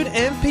fun, food,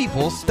 and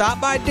people, stop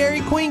by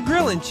Dairy Queen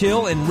Grill and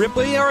Chill in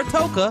Ripley or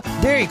Atoka.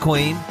 Dairy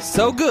Queen,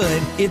 so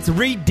good, it's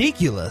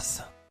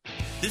ridiculous.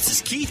 This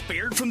is Keith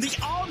Baird from the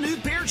all-new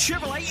Baird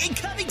Chevrolet in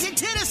Covington,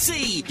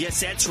 Tennessee.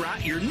 Yes, that's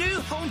right, your new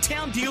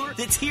hometown dealer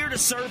that's here to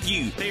serve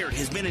you. Baird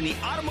has been in the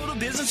automotive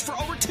business for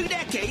over 2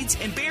 decades,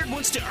 and Baird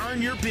wants to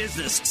earn your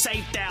business.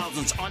 Save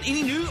thousands on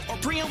any new or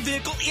pre-owned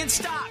vehicle in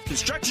stock.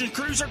 Construction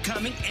crews are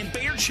coming, and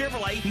Baird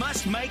Chevrolet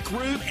must make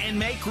room and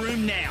make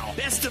room now.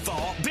 Best of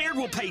all, Baird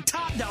will pay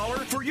top dollar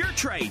for your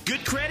trade.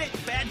 Good credit,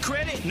 bad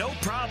credit, no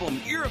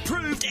problem. You're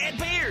approved at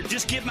Baird.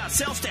 Just give my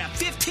sales staff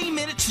 15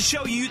 minutes to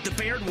show you the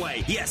Baird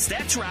way. Yes,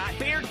 that's right.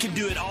 Baird can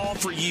do it all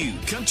for you.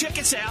 Come check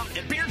us out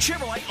at Baird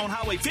Chevrolet on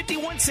Highway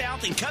 51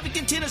 South in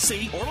Covington,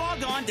 Tennessee, or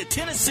log on to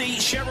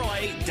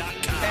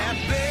TennesseeChevrolet.com. At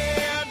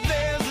Baird,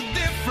 there's a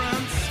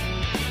difference.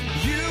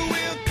 You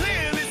will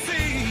clearly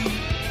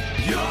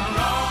see. You're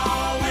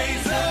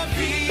always a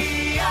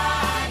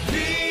VIP.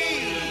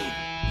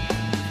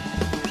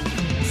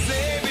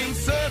 Saving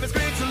service,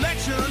 great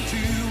selection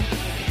too.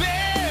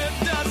 Baird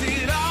does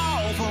it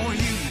all for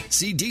you.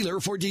 See dealer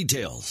for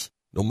details.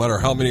 No matter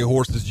how many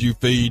horses you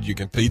feed, you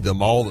can feed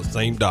them all the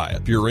same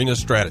diet. Purina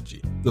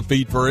Strategy, the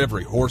feed for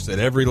every horse at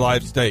every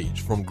life stage,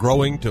 from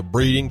growing to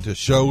breeding to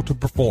show to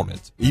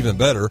performance. Even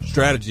better,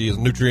 Strategy is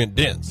nutrient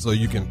dense, so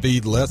you can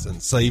feed less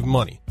and save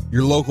money.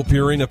 Your local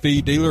Purina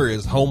feed dealer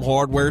is Home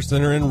Hardware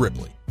Center in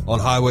Ripley. On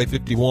Highway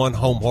 51,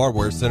 Home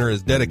Hardware Center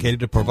is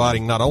dedicated to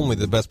providing not only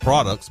the best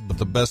products, but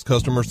the best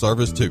customer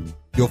service too.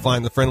 You'll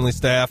find the friendly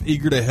staff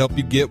eager to help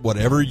you get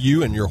whatever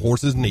you and your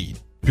horses need.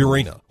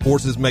 Purina,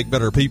 horses make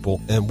better people,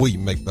 and we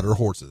make better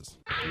horses.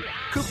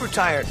 Cooper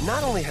Tire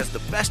not only has the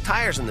best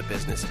tires in the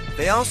business,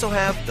 they also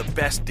have the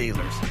best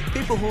dealers.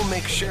 People who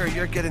make sure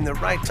you're getting the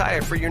right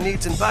tire for your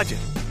needs and budget.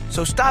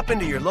 So stop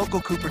into your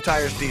local Cooper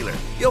Tires dealer.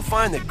 You'll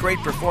find that great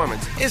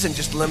performance isn't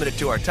just limited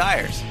to our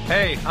tires.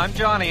 Hey, I'm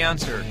Johnny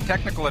Unser,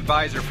 technical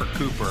advisor for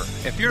Cooper.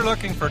 If you're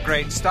looking for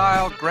great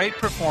style, great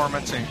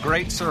performance, and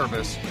great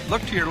service,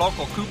 look to your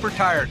local Cooper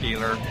Tire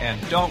dealer and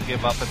don't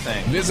give up a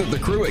thing. Visit the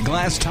crew at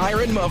Glass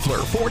Tire and Muffler,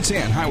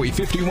 410 Highway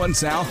 51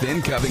 South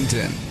in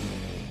Covington.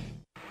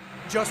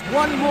 Just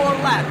one more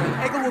lap, and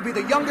Eggle will be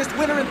the youngest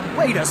winner in...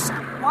 Wait a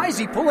second. Why is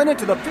he pulling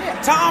into the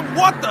pit? Tom,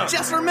 what the?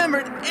 Just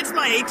remembered, it's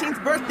my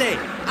 18th birthday.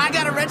 I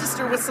gotta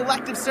register with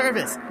Selective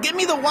Service. Get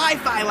me the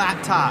Wi-Fi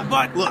laptop.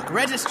 But look,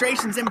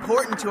 registration's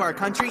important to our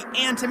country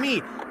and to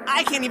me.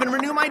 I can't even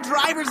renew my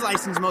driver's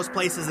license most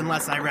places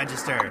unless I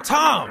register.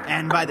 Tom!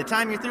 And by the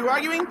time you're through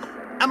arguing,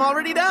 I'm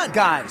already done.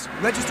 Guys,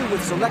 register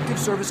with Selective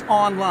Service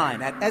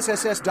online at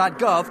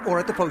sss.gov or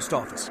at the post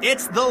office.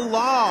 It's the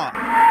law.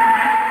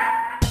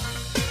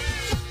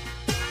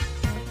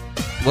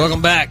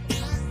 Welcome back,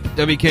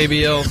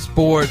 WKBL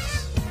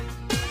Sports.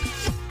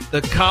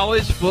 The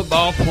college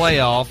football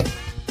playoff,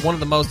 one of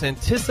the most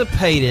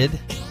anticipated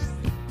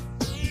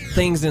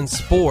things in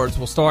sports,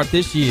 will start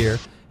this year,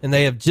 and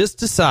they have just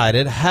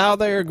decided how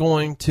they're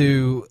going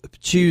to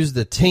choose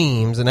the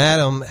teams, and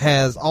Adam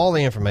has all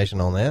the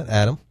information on that.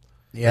 Adam?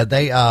 Yeah,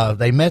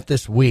 they met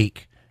this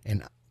week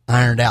and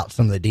ironed out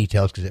some of the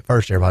details, because at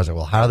first everybody's like,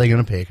 well, how are they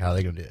going to pick? How are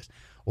they going to do this?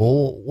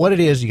 Well, what it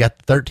is, you got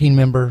the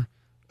 13-member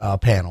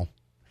panel,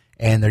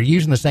 and they're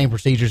using the same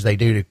procedures they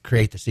do to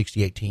create the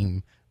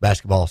 68-team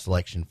basketball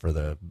selection for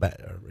the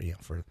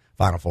for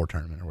Final Four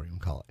tournament, or what you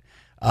want to call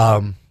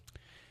it.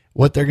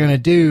 What they're going to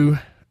do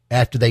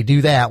after they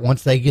do that,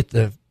 once they get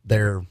they're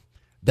going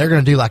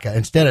to do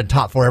instead of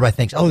top four, everybody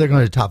thinks, oh, they're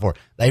going to do top four.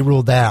 They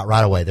ruled that out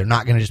right away. They're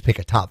not going to just pick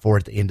a top four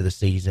at the end of the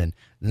season,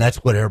 and that's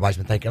what everybody's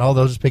been thinking. Oh,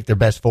 they'll just pick their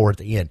best four at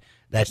the end.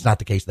 That's not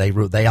the case.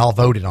 They all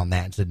voted on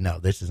that and said, no,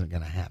 this isn't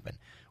going to happen.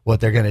 What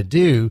they're going to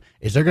do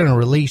is they're going to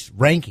release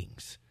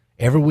rankings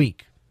every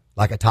week,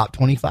 like a top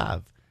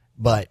 25,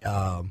 but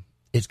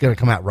it's going to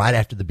come out right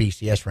after the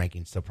BCS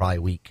rankings, so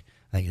probably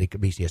I think the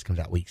BCS comes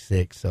out week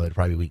 6, so it'll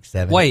probably be week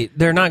 7. Wait,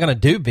 they're not going to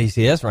do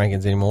BCS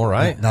rankings anymore,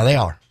 right? No, they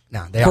are.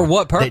 No, they For are.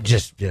 what purpose?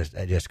 Just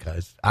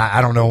because.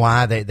 I don't know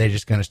why. They're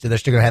just going to they're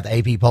still going to have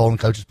the AP poll and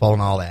coaches poll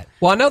and all that.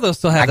 Well, I know they'll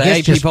still have the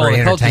AP poll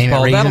and coaches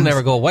poll. Reasons, that'll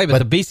never go away,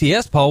 but the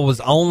BCS poll was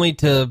only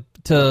to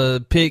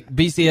pick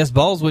BCS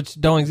bowls, which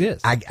don't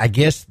exist. I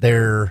guess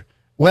they're...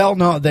 Well,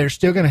 no, they're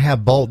still going to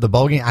have the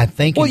bowl game. I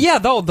think. Well, yeah,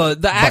 though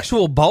the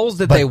actual bowls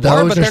that they were,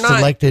 but they're not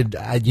selected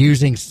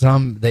using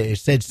some. They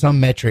said some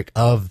metric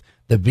of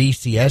the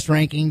BCS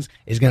rankings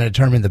is going to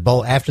determine the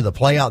bowl after the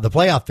playoff. The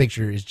playoff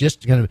picture is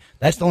just going to.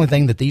 That's the only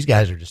thing that these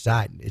guys are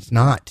deciding. It's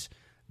not.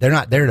 They're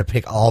not there to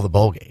pick all the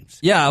bowl games.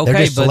 Yeah, okay,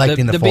 they're just but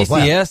selecting the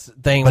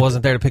BCS thing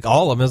wasn't there to pick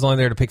all of them. It was only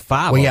there to pick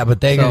 5. Well, yeah,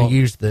 but they're going to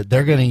use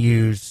They're going to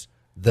use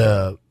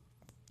the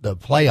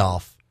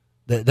playoff.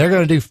 They're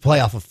going to do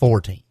playoff of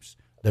 4 teams.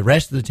 The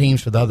rest of the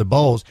teams for the other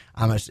bowls,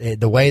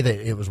 the way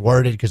that it was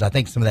worded, because I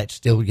think some of that's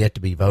still yet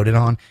to be voted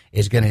on,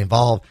 is going to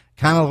involve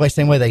kind of the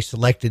same way they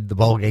selected the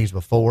bowl games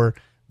before.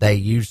 They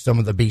used some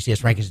of the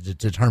BCS rankings to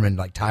determine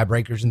like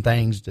tiebreakers and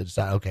things to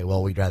decide, okay,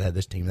 well, we'd rather have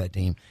this team or that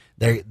team.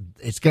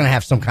 It's going to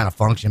have some kind of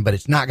function, but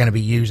it's not going to be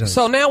used in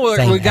So now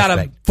we've got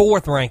a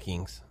 4th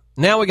rankings.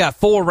 Now we got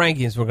 4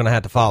 rankings we're going to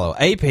have to follow.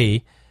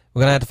 AP,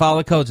 we're going to have to follow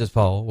the coaches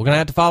poll. We're going to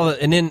have to follow,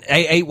 and then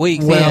 8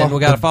 weeks in, we've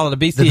got to follow the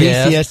BCS. The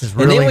BCS is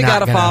really and then we got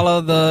to follow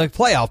the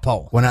playoff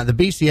poll. Well, now, the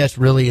BCS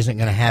really isn't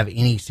going to have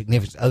any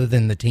significance other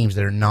than the teams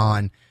that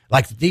are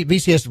like the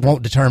BCS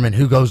won't determine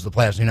who goes to the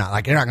playoffs or not.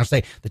 Like, they're not going to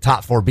say the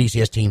top 4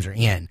 BCS teams are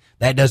in.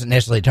 That doesn't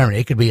necessarily determine it.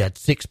 It could be a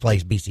 6th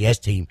place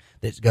BCS team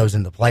that goes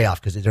in the playoff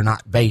because they're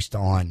not based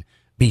on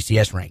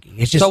BCS ranking.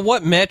 It's just, so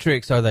what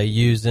metrics are they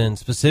using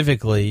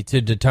specifically to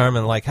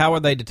determine, like, how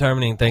are they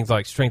determining things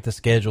like strength of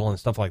schedule and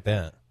stuff like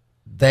that?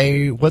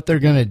 What they're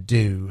going to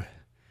do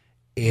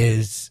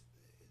is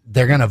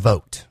they're going to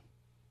vote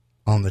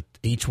on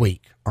each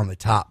week on the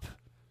top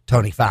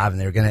 25,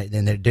 and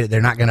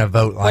they're not going to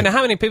vote like. Wait, now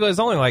how many people? There's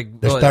only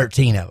there's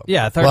 13 of them.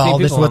 Yeah, 13. Well, people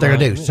this is what they're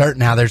going to do.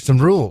 Now there's some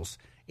rules.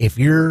 If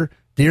you're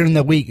during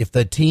the week, if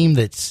the team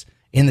that's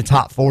in the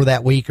top 4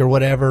 that week or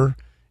whatever,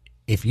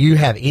 if you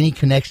have any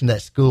connection to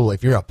that school,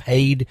 if you're a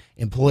paid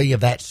employee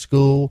of that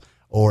school,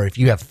 or if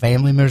you have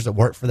family members that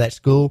work for that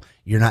school,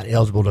 you're not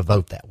eligible to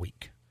vote that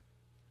week.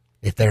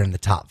 If they're in the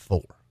top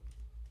 4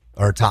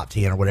 or top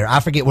 10 or whatever.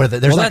 I forget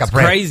whether there's that's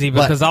crazy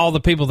because all the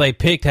people they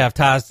picked have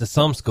ties to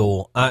some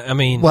school. I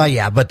mean, well,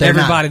 yeah, but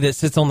everybody that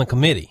sits on the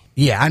committee.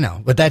 Yeah, I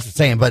know, but that's what I'm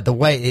saying. But the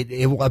way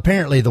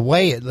apparently the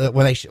way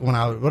what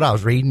I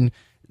was reading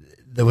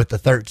with the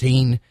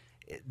 13,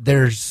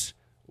 there's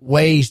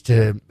ways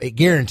it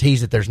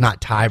guarantees that there's not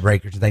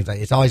tiebreakers and things like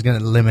that. It's always going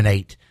to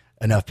eliminate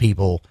enough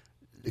people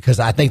because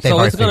I think they've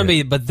it's going to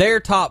be, but their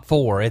top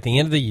 4 at the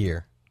end of the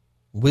year.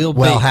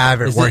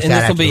 However it works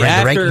out, the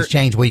rankings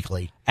change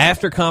weekly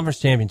after conference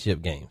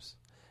championship games.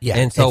 Yeah,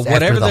 and so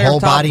whatever their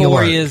top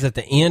 4 is at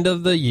the end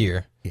of the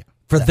year,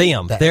 for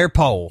their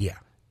poll,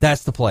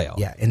 that's the playoff.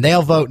 Yeah, and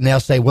they'll vote and they'll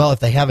say, well, if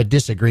they have a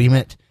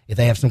disagreement, if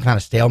they have some kind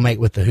of stalemate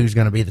with who's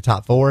going to be the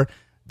top 4,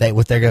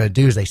 what they're going to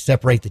do is they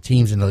separate the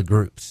teams into the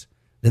groups.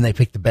 Then they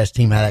pick the best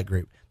team out of that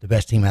group, the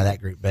best team out of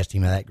that group, best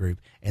team out of that group,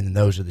 and then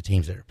those are the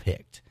teams that are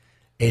picked.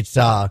 It's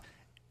kind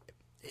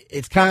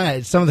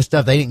of some of the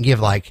stuff they didn't give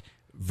like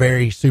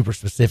very super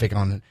specific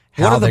on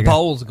how. What are the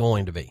bowls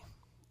going to be?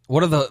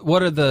 What are the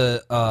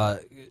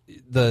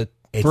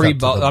three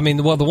bowls? I mean,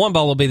 the one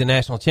bowl will be the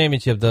national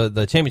championship.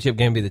 The championship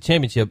game will be the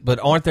championship. But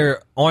aren't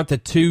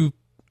the two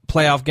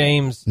playoff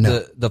games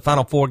the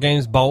Final Four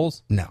games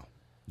bowls? No,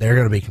 they're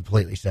going to be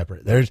completely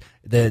separate.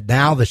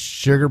 Now the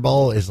Sugar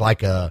Bowl is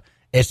like a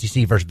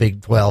SEC versus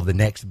Big 12, the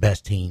next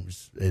best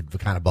teams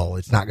kind of bowl.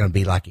 It's not going to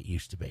be like it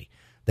used to be.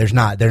 They're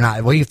not.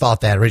 Well, you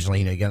thought that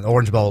originally. Again, the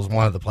Orange Bowl is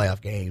one of the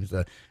playoff games.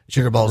 The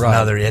Sugar Bowl is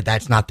another.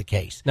 That's not the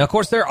case. Now, of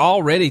course, they're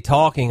already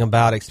talking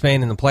about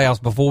expanding the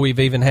playoffs before we've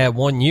even had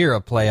 1 year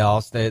of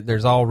playoffs.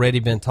 There's already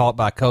been talk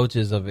by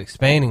coaches of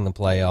expanding the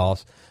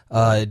playoffs.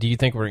 Do you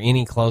think we're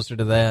any closer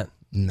to that?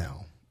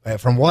 No.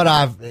 From what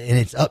and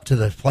it's up to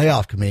the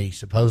playoff committee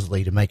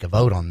supposedly to make a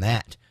vote on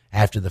that.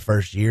 After the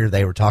first year,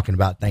 they were talking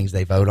about things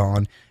they vote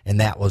on,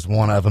 and that was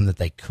one of them that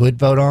they could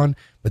vote on.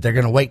 But they're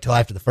going to wait till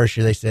after the first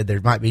year. They said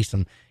there might be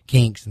some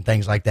kinks and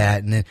things like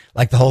that, and then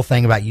like the whole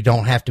thing about you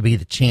don't have to be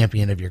the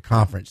champion of your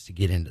conference to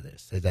get into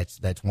this.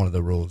 That's one of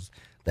the rules.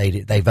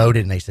 They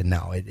voted and they said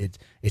no.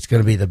 It's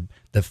going to be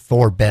the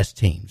four best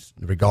teams,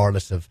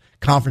 regardless of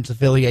conference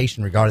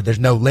affiliation. There's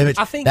no limits.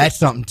 I think that's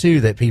something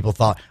too that people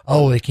thought.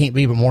 Oh, it can't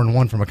be but more than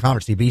one from a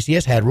conference. The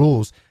BCS had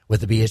rules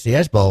with the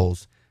BCS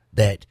bowls.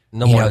 That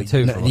no more than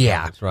two.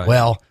 Right.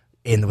 Well,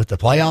 with the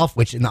playoff,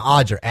 which the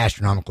odds are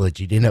astronomical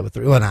that you'd end up with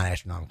three. Well, not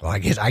astronomical. I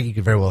guess you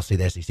could very well see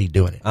the SEC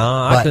doing it.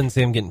 I couldn't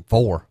see them getting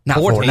four. Not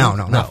four. No,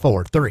 not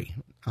four. Three.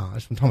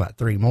 That's what I'm talking about.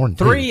 Three, more than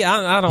three. Two.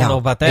 I don't know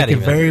about that. It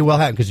could very well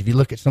happen because if you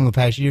look at some of the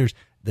past years,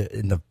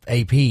 in the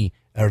AP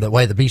or the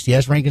way the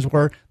BCS rankings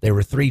were, there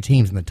were three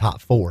teams in the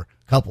top four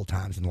a couple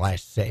times in the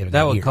last 7 years.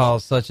 That would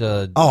cause such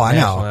a I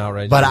know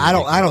outrage. But I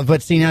don't.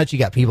 But see, now that you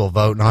got people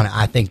voting on it,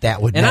 I think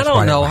that would. And I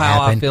don't know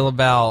how I feel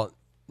about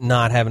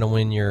not having to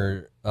win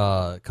your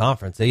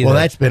conference either. Well,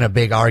 that's been a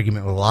big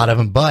argument with a lot of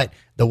them. But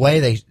the way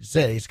they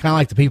said it's kind of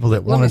like the people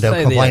that wanted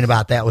to complain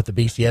about that with the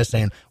BCS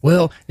saying,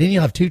 "Well, then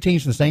you'll have two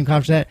teams from the same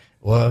conference."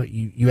 Well,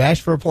 you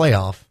asked for a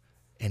playoff,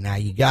 and now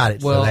you got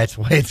it. So that's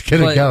the way it's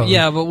going to go.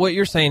 Yeah, but what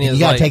you're saying is you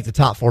got to take the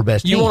top four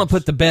best teams. You want to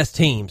put the best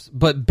teams,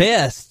 but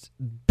best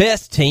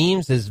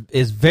teams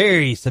is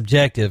very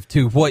subjective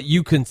to what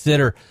you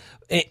consider.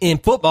 In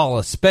football,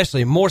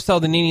 especially more so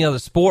than any other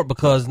sport,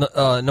 because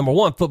number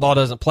one, football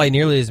doesn't play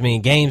nearly as many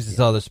games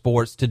as other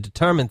sports to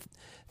determine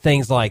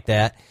things like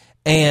that.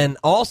 And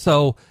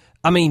also,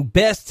 I mean,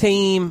 best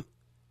team,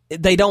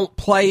 they don't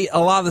play a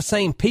lot of the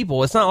same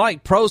people. It's not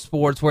like pro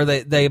sports where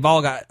they've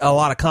all got a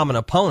lot of common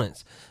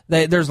opponents.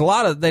 They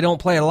don't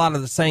play a lot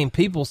of the same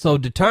people, so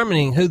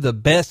determining who the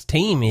best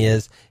team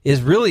is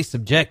really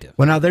subjective.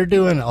 Well, now they're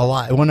doing a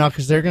lot. Well, no,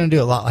 because they're going to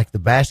do a lot like the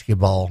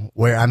basketball,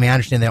 where I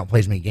understand they don't play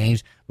as many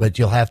games, but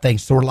you'll have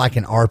things sort of like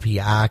an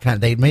RPI kind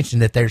of. They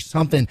mentioned that there's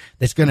something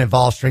that's going to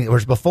involve strength.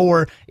 Whereas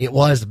before it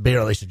was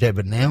barely subjective,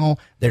 but now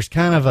there's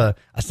kind of a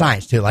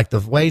science to it, like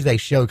the ways they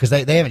show, because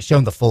they haven't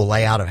shown the full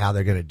layout of how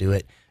they're going to do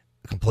it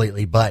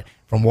completely. But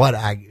from what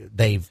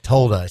they've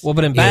told us, well,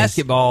 but in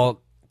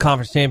basketball,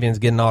 conference champions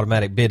get an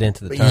automatic bid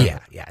into the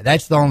tournament. Yeah,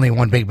 that's the only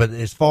one big. But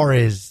as far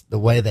as the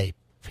way they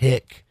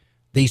pick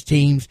these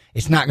teams,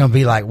 it's not going to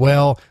be like,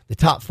 well, the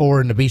top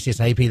four in the BCS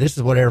and AP, this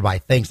is what everybody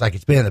thinks. Like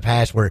it's been in the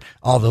past where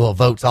all the little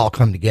votes all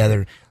come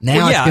together.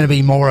 Now it's going to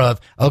be more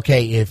of,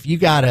 okay, if you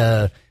got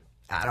a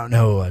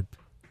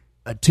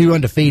two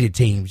undefeated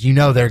teams,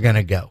 they're going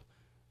to go.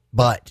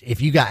 But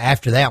if you got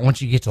after that,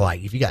 once you get to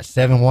if you got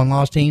 7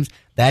 1-loss teams,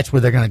 that's where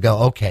they're going to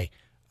go, okay,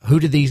 who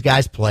did these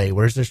guys play?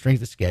 Where's their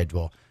strength of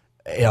schedule?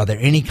 Are there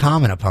any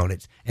common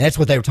opponents? And that's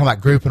what they were talking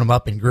about, grouping them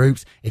up in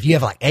groups. If you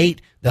have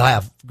 8, they'll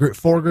have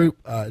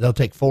they'll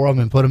take 4 of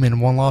them and put them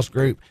in one loss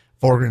group,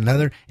 4 in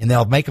another, and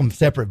they'll make them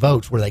separate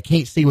votes where they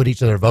can't see what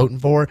each other are voting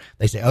for.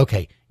 They say,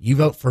 okay, you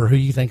vote for who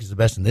you think is the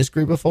best in this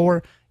group of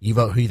 4, you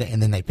vote who you think,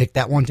 and then they pick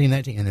that one team,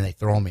 and then they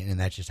throw them in, and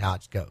that's just how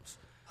it goes.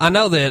 I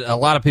know that a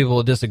lot of people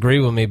will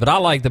disagree with me, but I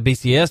like the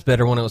BCS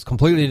better when it was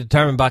completely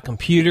determined by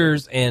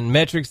computers and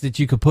metrics that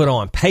you could put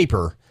on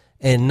paper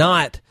and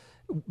not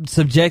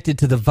subjected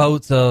to the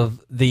votes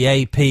of the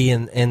AP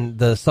and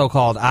the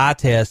so-called eye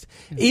test.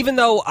 Even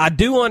though I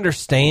do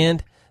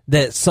understand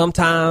that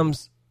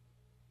sometimes,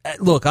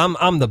 look,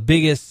 I'm the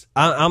biggest,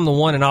 I'm the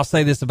one, and I'll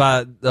say this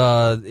about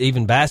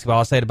even basketball.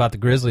 I'll say it about the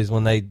Grizzlies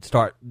when they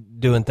start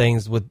doing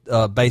things with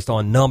based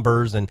on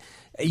numbers, and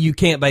you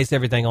can't base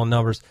everything on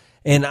numbers.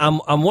 And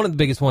I'm one of the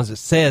biggest ones that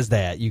says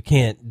that you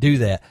can't do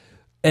that.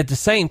 At the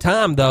same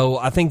time, though,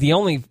 I think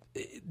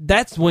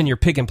that's when you're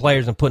picking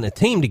players and putting a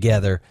team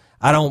together.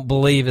 I don't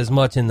believe as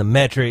much in the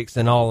metrics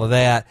and all of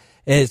that.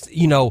 As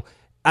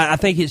I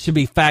think it should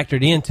be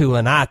factored into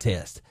an eye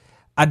test.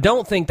 I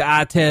don't think the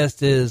eye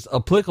test is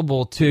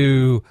applicable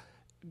to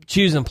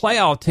choosing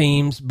playoff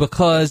teams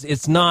because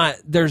it's not.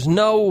 There's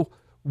no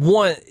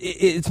one.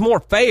 It's more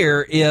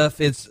fair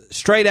if it's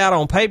straight out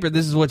on paper.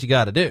 This is what you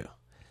got to do,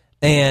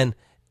 and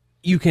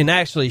you can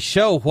actually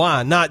show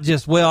why, not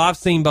just, well, I've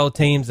seen both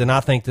teams and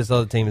I think this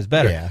other team is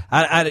better. Yeah.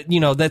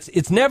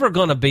 It's never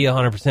going to be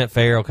 100%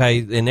 fair, okay?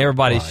 And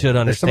everybody should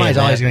understand somebody's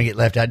that. always going to get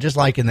left out. Just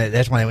like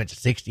that's when they went to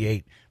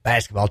 68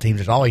 basketball teams.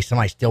 There's always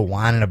somebody still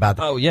whining about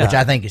that. Oh, yeah. Which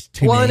I think is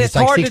too many. And it's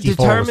like hard to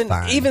 64 determine. was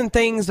fine. Even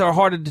things are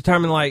hard to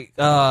determine, like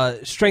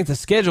strength of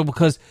schedule,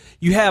 because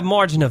you have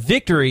margin of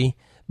victory,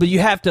 but you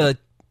have to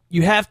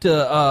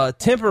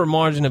temper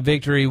margin of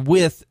victory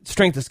with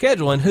strength of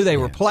schedule and who they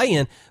were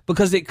playing,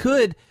 because it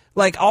could,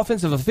 like,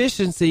 offensive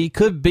efficiency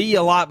could be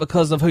a lot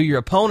because of who your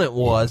opponent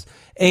was,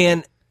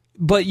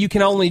 but you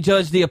can only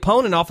judge the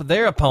opponent off of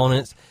their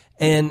opponents,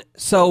 and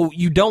so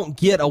you don't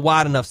get a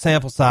wide enough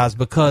sample size,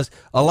 because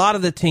a lot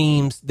of the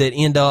teams that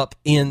end up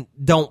in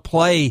there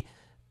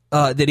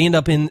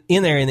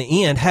in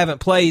the end haven't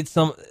played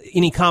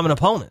any common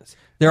opponents.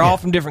 They're all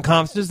from different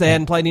conferences. They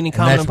hadn't played any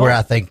common opponents. That's where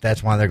I think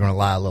that's why they're going to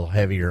lie a little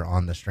heavier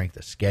on the strength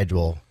of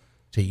schedule,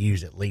 to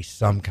use at least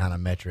some kind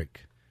of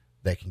metric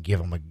that can give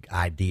them an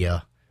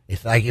idea.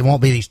 If it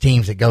won't be these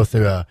teams that go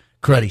through a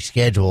cruddy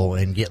schedule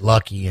and get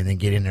lucky and then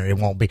get in there. It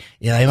won't be.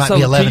 They might be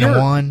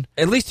 11-1.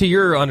 At least to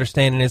your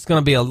understanding, it's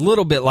going to be a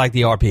little bit like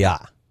the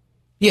RPI.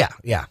 Yeah,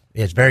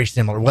 it's very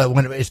similar.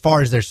 As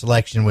far as their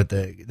selection that's similar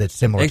to the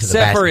basketball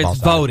except for it's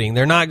side. voting.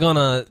 They're not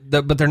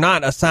but they're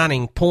not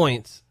assigning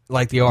points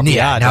like the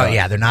RPI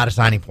does. They're not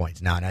assigning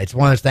points. No, it's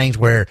one of those things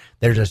where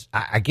they're just,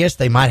 I guess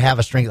they might have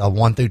a strength of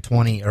 1 through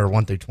 20 or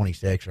 1 through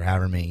 26 or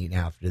however many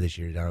now after this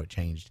year. I know it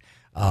changed.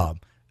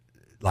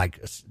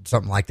 Like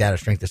something like that, a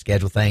strength of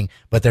schedule thing,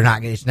 but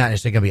it's not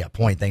necessarily going to be a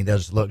point thing. They'll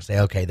just look and say,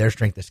 okay, their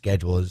strength of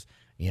schedule is,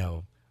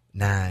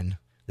 9.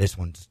 This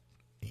one's,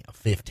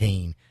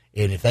 15.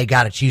 And if they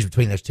got to choose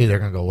between those two, they're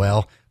going to go,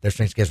 well, their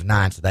strength schedule is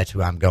 9, so that's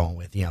who I'm going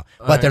with,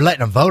 But they're letting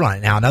them vote on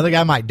it. Now, another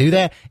guy might do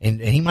that, and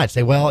he might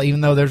say, well,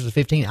 even though theirs is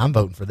 15, I'm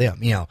voting for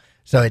them,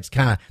 So it's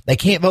kind of, they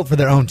can't vote for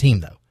their own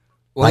team, though.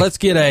 Well, let's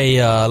get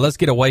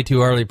a way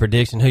too early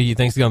prediction. Who you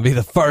think is going to be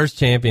the first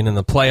champion in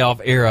the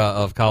playoff era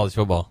of college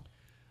football?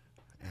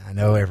 I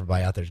know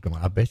everybody out there is going,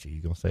 I bet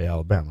you're going to say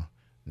Alabama.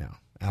 No,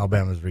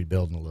 Alabama's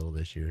rebuilding a little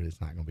this year.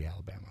 It's not going to be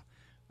Alabama.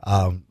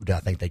 Do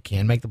I think they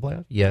can make the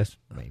playoff? Yes,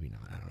 maybe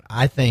not. I don't know.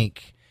 I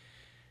think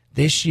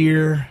this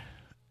year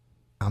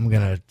I'm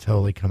going to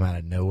totally come out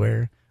of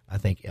nowhere. I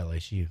think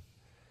LSU.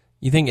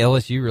 You think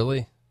LSU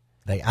really?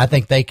 I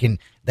think they can.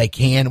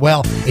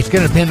 Well, it's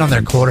going to depend on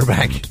their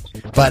quarterback.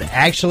 But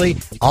actually,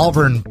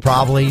 Auburn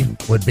probably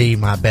would be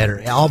my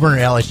better. Auburn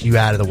or LSU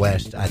out of the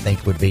West, I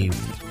think, would be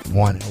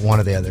one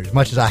of the others. As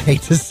much as I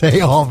hate to say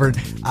Auburn,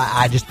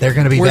 they're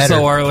going to be better. We're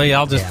so early.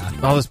 I'll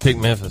just pick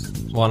Memphis.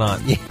 Why not?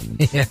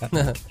 Yeah.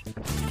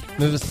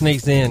 Memphis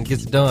sneaks in,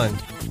 gets it done.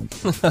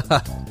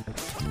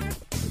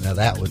 Now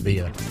that would be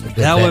a good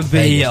that would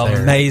be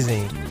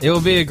amazing. There. It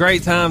would be a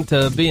great time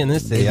to be in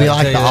this city. It'd be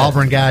like the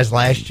Auburn guys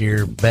last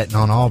year betting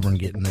on Auburn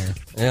getting there.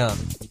 Yeah.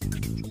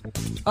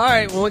 All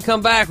right, when we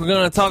come back, we're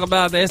going to talk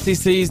about the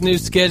SEC's new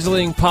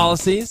scheduling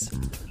policies,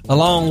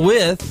 along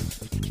with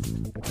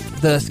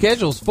the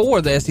schedules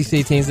for the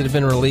SEC teams that have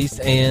been released,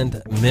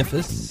 and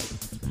Memphis.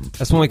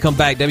 That's when we come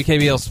back.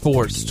 WKBL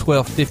Sports,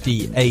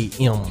 1250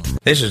 AM.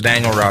 This is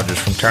Daniel Rogers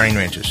from Turning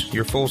Wrenches,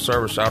 your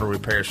full-service auto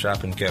repair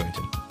shop in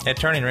Covington. At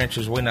Turning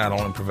Wrenches, we not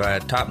only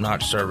provide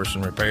top-notch service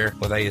and repair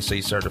with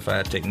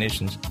ASE-certified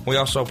technicians, we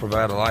also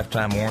provide a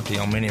lifetime warranty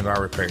on many of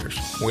our repairs.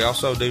 We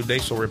also do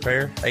diesel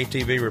repair,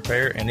 ATV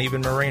repair, and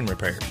even marine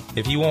repairs.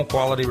 If you want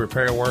quality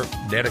repair work,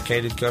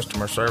 dedicated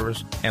customer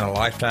service, and a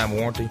lifetime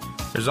warranty,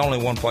 there's only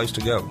one place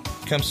to go.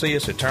 Come see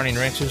us at Turning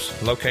Wrenches,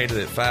 located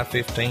at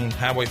 515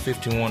 Highway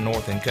 51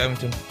 North in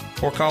Covington,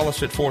 or call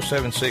us at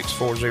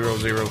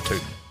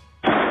 476-4002.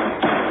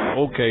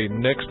 Okay,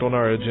 next on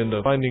our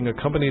agenda, finding a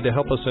company to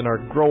help us in our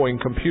growing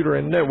computer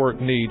and network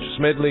needs.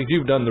 Smedley,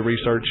 you've done the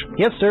research.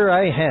 Yes, sir,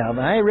 I have.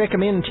 I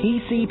recommend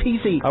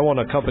TCPC. I want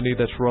a company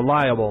that's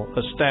reliable,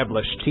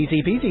 established.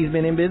 TCPC's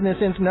been in business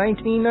since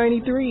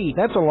 1993.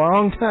 That's a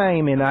long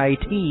time in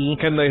IT.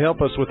 Can they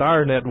help us with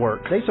our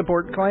network? They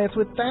support clients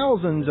with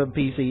thousands of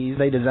PCs.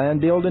 They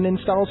design, build, and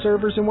install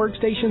servers and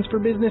workstations for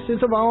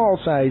businesses of all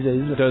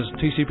sizes. Does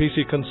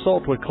TCPC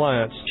consult with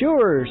clients?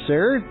 Sure,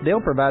 sir. They'll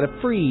provide a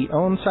free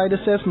on-site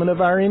assessment of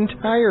our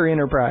entire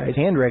enterprise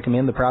and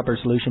recommend the proper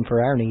solution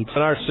for our needs.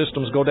 When our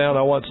systems go down,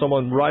 I want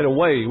someone right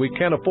away. We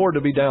can't afford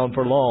to be down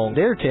for long.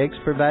 Their techs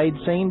provide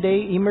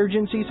same-day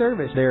emergency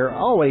service. They're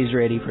always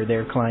ready for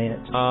their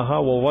clients.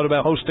 Well, what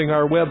about hosting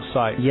our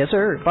website? Yes,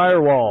 sir.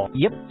 Firewall?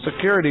 Yep.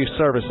 Security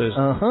services?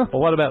 Uh-huh.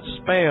 Well, what about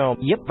spam?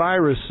 Yep.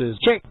 Viruses?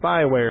 Check.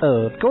 Spyware?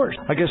 Of course.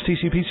 I guess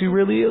TCPC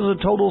really is a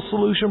total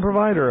solution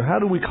provider. How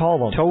do we call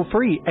them? Toll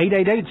free,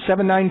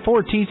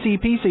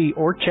 888-794-TCPC,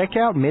 or check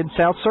out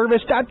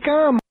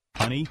MidSouthService.com.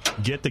 Honey,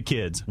 get the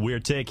kids.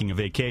 We're taking a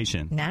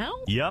vacation. Now?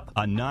 Yep,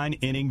 a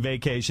 9-inning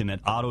vacation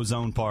at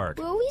AutoZone Park.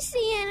 Will we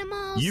see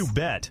animals? You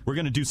bet. We're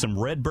going to do some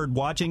redbird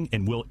watching,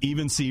 and we'll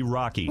even see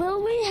Rocky.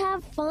 Will we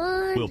have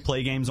fun? We'll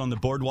play games on the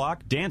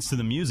boardwalk, dance to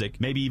the music,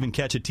 maybe even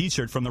catch a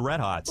T-shirt from the Red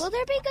Hots. Will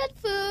there be good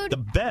food?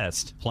 The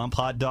best. Plump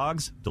hot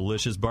dogs,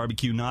 delicious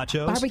barbecue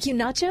nachos. Barbecue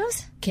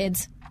nachos?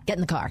 Kids, Get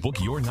in the car.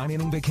 Book your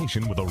 9-inning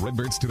vacation with the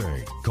Redbirds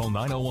today. Call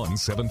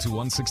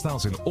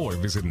 901-721-6000 or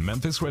visit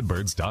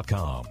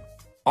memphisredbirds.com.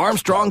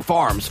 Armstrong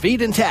Farms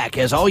Feed and Tack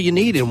has all you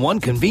need in one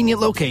convenient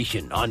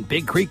location on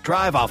Big Creek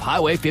Drive off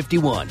Highway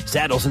 51.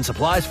 Saddles and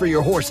supplies for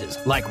your horses,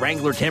 like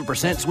Wrangler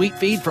 10% sweet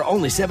feed for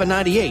only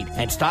 $7.98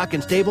 and Stock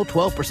and Stable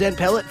 12%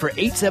 pellet for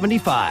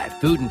 $8.75.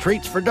 Food and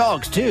treats for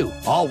dogs, too.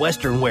 All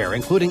Western wear,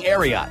 including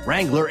Ariat,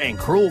 Wrangler, and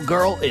Cruel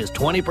Girl, is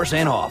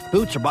 20% off.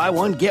 Boots are buy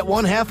one, get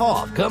one half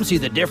off. Come see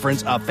the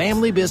difference a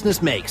family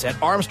business makes at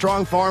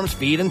Armstrong Farms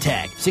Feed and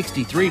Tack,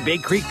 63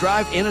 Big Creek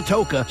Drive in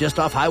Atoka, just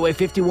off Highway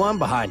 51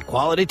 behind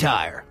Quality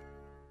Tire.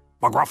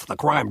 McGruff the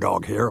Crime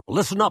Dog here.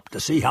 Listen up to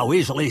see how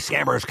easily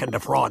scammers can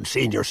defraud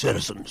senior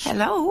citizens.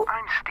 Hello?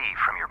 I'm Steve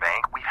from your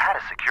bank. We've had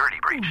a security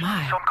breach, so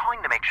I'm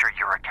calling to make sure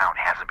your account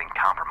hasn't been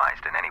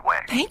compromised in any way.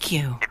 Thank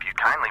you. If you'd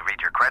kindly read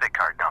your credit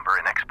card number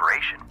and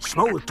expiration.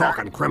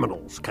 Smooth-talking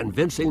criminals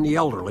convincing the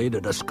elderly to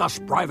discuss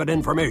private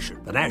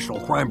information. The National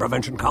Crime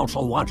Prevention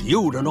Council wants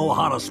you to know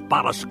how to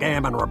spot a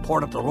scam and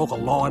report it to local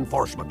law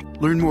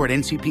enforcement. Learn more at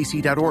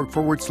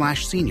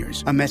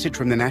ncpc.org/seniors. A message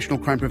from the National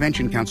Crime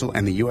Prevention Council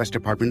and the U.S.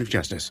 Department of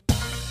Justice.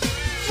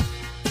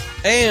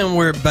 And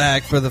we're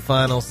back for the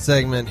final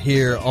segment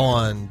here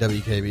on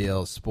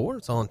WKBL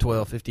Sports on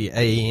 1250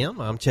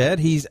 AM. I'm Chad.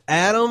 He's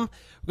Adam.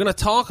 We're going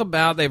to talk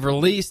about, they've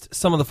released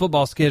some of the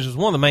football schedules.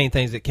 One of the main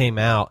things that came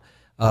out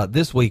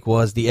this week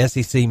was the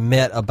SEC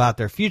met about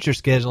their future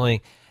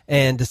scheduling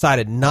and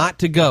decided not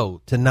to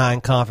go to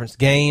 9 conference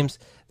games.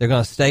 They're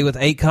going to stay with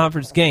 8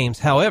 conference games.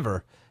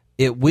 However,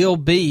 it will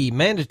be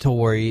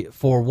mandatory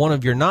for one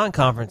of your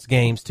non-conference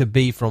games to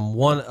be from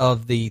one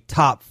of the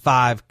top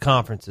 5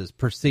 conferences,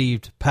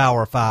 perceived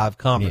Power 5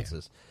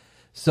 conferences. Yeah.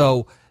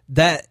 So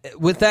that,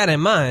 with that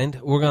in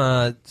mind, we're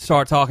going to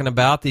start talking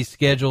about these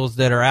schedules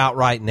that are out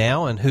right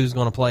now and who's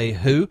going to play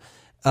who.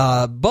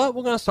 But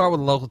we're going to start with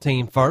the local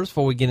team first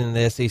before we get into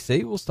the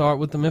SEC. We'll start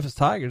with the Memphis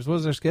Tigers. What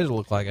does their schedule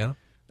look like, Adam?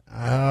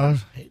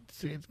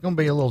 It's going to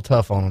be a little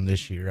tough on them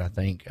this year, I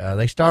think.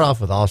 They start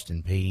off with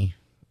Austin Peay,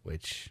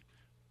 which...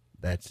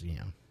 That's,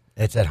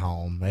 it's at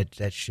home.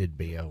 That should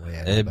be a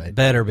win. It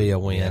better be a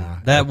win. Yeah.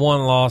 That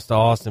one loss to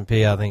Austin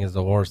Peay, I think, is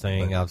the worst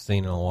thing I've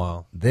seen in a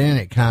while. Then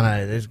it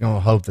kind of is going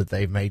to hope that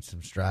they've made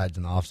some strides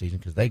in the offseason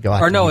because they go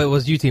out. Or no, it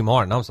was UT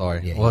Martin. I'm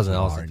sorry. Yeah, it wasn't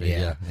Austin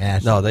Peay. Yeah.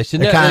 No, they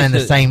should. They're kind of in the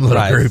same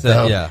little group,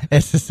 though. Yeah.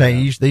 It's the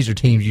same. These are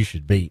teams you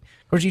should beat.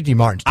 Of course, UT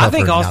Martin's tougher. I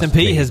think Austin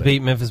Peay has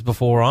beat Memphis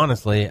before,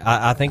 honestly.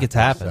 I think it's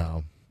happened.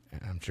 So,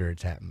 I'm sure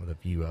it's happened with a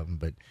few of them,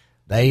 but.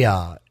 They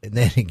and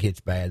then it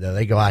gets bad though.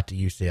 They go out to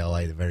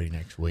UCLA the very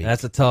next week.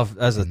 That's a tough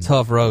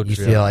road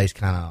trip. UCLA's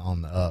kind of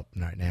on the up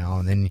right now,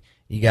 and then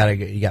you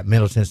got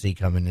Middle Tennessee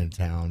coming into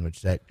town,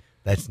 which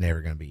that's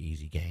never going to be an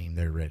easy game.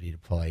 They're ready to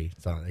play.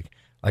 It's like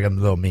a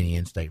little mini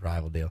in-state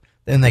rival deal.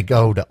 Then they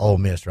go to Ole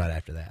Miss right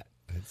after that.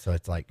 So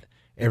it's like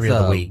every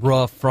other week.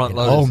 Rough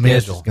front-loaded Ole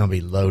Miss schedule. is going to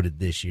be loaded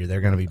this year.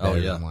 They're going to be better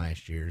than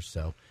last year.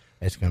 So.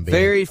 It's going to be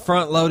very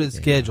front-loaded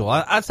schedule.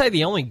 I'd say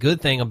the only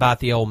good thing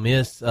about the Ole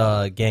Miss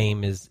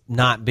game is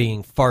not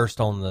being first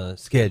on the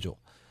schedule.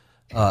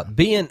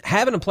 Having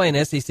to play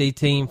an SEC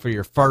team for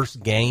your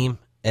first game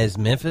as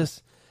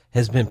Memphis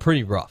has been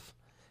pretty rough.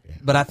 Yeah.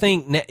 But I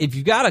think if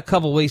you've got a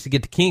couple weeks to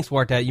get the kinks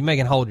worked out, you may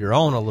can hold your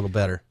own a little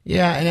better.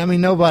 Yeah, and I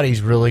mean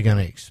nobody's really going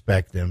to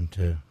expect them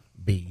to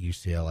beat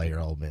UCLA or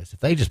Ole Miss.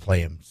 If they just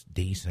play them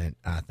decent,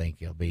 I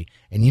think it'll be.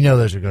 And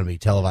those are going to be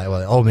televised.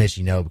 Well, Ole Miss,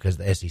 because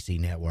of the SEC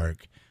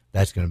network.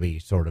 That's going to be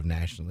sort of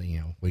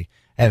nationally. We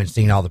haven't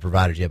seen all the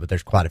providers yet, but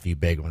there's quite a few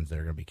big ones that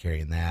are going to be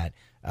carrying that.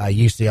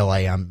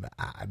 UCLA,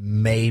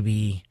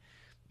 maybe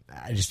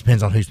it just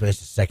depends on who's playing. It's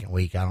the second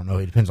week. I don't know.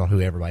 It depends on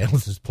who everybody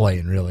else is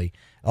playing, really.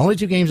 The only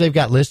 2 games they've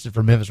got listed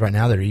for Memphis right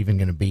now that are even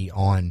going to be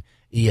on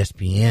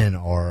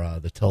ESPN are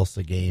the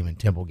Tulsa game and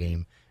Temple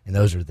game, and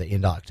those are the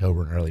end of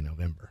October and early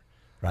November,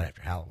 right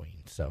after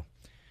Halloween. So.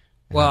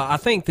 Well, I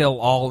think they'll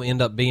all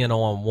end up being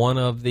on one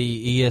of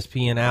the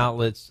ESPN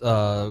outlets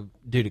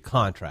due to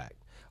contract.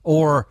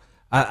 Or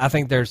I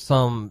think there's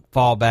some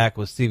fallback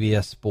with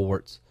CBS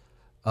Sports.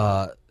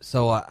 But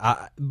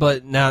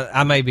now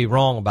I may be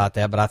wrong about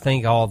that, but I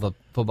think all the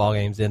football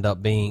games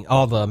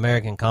all the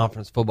American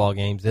Conference football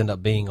games end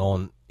up being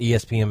on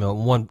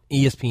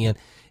ESPN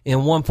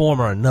in one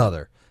form or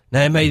another.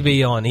 Now, it may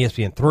be on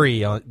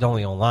ESPN3,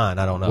 only online.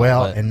 I don't know.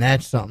 Well, and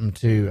that's something,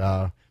 too,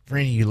 for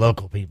any of you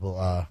local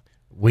people,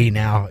 we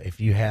now, if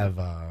you have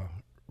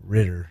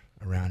Ritter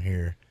around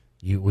here,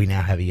 we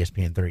now have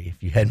ESPN3.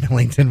 If you had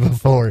Millington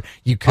before,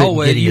 you couldn't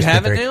get ESPN3. You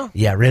have it now?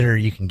 Yeah, Ritter,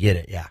 you can get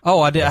it, yeah.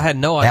 Oh, I did. I had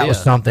no idea. That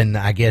was something,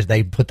 I guess,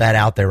 they put that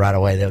out there right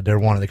away. They're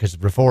one of the, because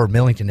before,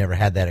 Millington never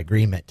had that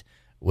agreement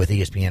with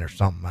ESPN or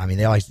something. I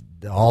mean,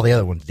 all the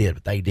other ones did,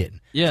 but they didn't.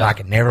 Yeah. So I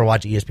could never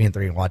watch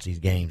ESPN3 and watch these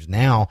games.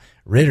 Now,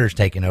 Ritter's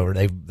taken over.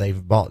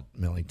 They've bought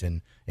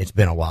Millington. It's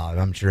been a while.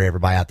 I'm sure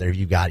everybody out there, if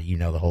you got it, you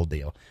know the whole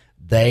deal.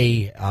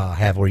 They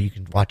have where you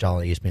can watch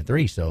all of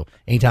ESPN3. So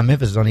anytime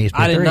Memphis is on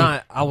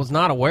ESPN3. I was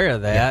not aware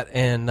of that. Yeah.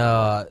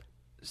 And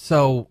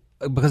so,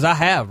 because I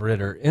have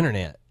Ritter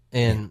Internet.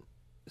 And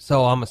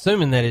so I'm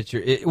assuming that it's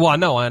I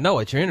know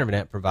it's your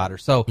internet provider.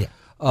 So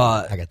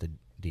I got the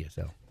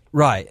DSL.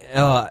 Right.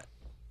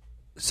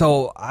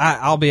 So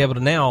I'll be able to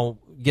now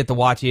get the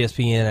Watch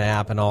ESPN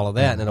app and all of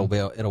that, and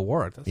it'll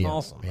work. That's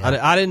awesome. Yeah.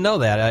 I didn't know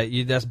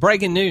that. That's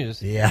breaking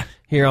news. Yeah.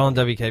 Here on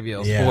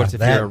WKBL Sports.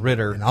 If you're a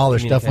Ritter, and all their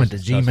stuff went to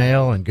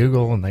Gmail and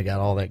Google, and they got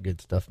all that good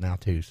stuff now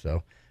too.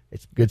 So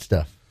it's good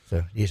stuff.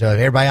 So if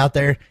everybody out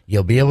there,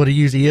 you'll be able to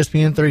use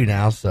ESPN3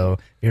 now. So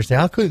you're saying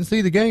I couldn't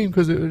see the game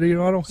because I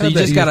don't have. So you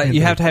just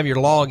you have to have your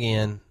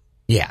login.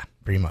 Yeah,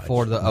 pretty much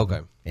for the okay.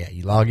 Yeah,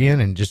 you log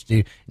in and just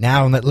do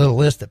now on that little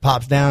list that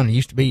pops down. It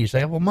used to be you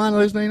say, "Well, mine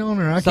list ain't on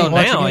there. I can't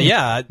watch it." So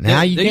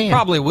now, you can. You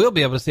probably will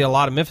be able to see a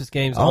lot of Memphis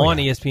games on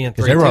ESPN3.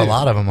 Because there were a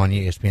lot of them on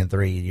ESPN3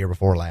 the year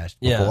before last.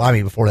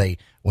 Before they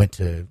went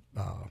to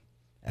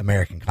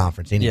American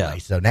Conference anyway. Yeah.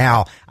 So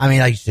now,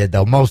 like you said,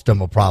 though, most of them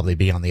will probably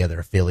be on the other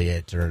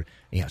affiliates or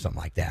something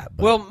like that.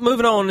 But, well,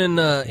 moving on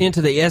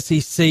into the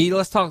SEC,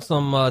 let's talk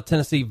some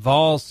Tennessee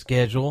Vols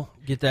schedule.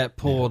 Get that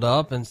pulled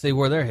up and see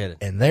where they're headed.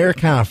 And they're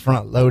kind of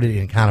front-loaded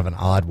in kind of an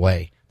odd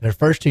way. Their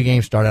first two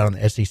games start out on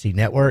the SEC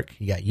Network.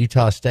 You got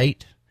Utah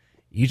State.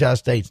 Utah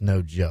State's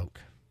no joke.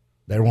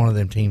 They're one of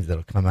them teams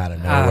that'll come out of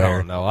nowhere. I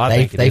don't know.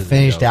 They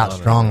finished out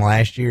strong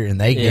last year, and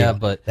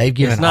they've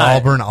given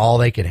Auburn all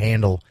they could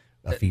handle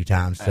a few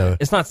times. So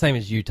it's not the same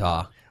as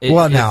Utah.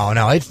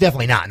 No, it's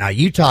definitely not. Now,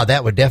 Utah,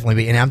 that would definitely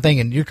be. And I'm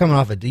thinking you're coming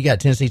off you got a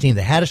Tennessee team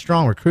that had a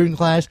strong recruiting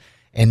class,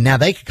 and now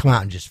they could come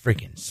out and just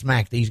freaking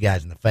smack these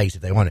guys in the face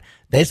if they wanted.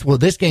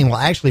 This game will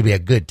actually be a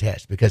good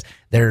test because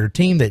they're a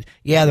team that,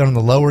 they're on the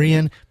lower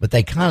end, but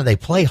they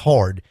play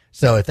hard.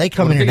 So if they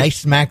come in here and they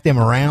smack them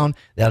around,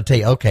 they'll tell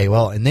you, okay,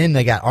 well, and then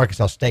they got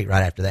Arkansas State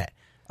right after that.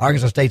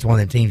 Arkansas State's one of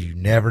them teams you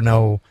never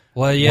know.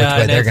 Well, yeah,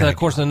 and it's, of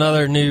course,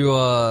 another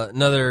newer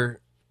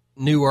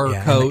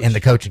coach. And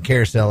the coaching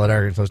carousel at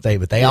Arkansas State,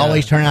 but they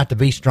always turn out to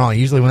be strong.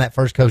 Usually when that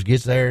first coach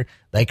gets there,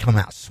 they come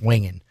out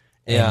swinging.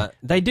 Yeah,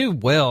 they do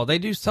well. They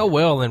do so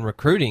well in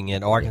recruiting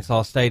at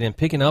Arkansas State and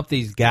picking up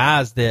these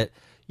guys that,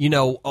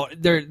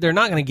 they're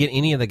not going to get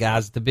any of the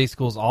guys that the big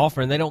schools offer,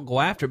 and they don't go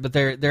after it, but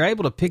they're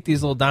able to pick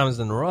these little diamonds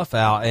in the rough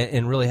out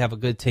and really have a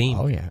good team.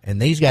 Oh, yeah.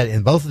 And these guys,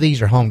 and both of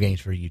these are home games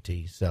for UT,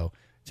 so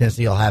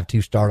Tennessee will have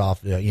to start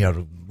off,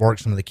 to work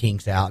some of the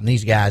kinks out, and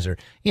these guys are,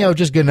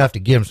 just good enough to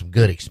give them some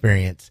good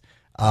experience.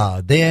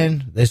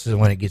 Then this is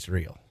when it gets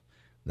real.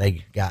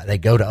 They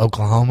go to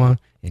Oklahoma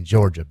and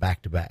Georgia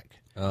back to back.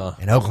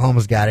 And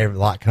Oklahoma's got every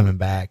lot coming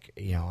back.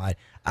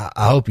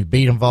 I hope you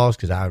beat them, Vols,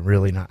 because I'm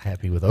really not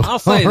happy with Oklahoma. I'll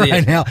say this,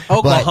 right now.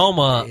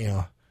 Oklahoma,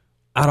 but,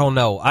 I don't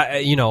know.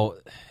 And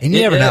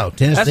you never know.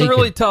 Tennessee. That's a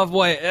really tough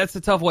way. That's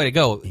a tough way to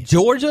go.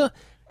 Georgia,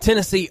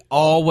 Tennessee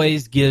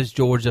always gives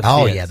Georgia fits.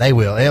 Oh yeah, they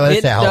will.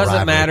 It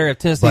doesn't matter if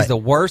Tennessee's the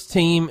worst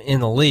team in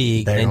the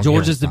league and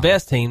Georgia's the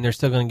best team. They're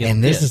still going to get.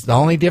 And this is the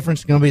only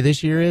difference going to be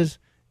this year is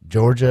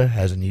Georgia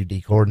has a new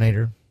D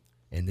coordinator,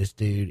 and this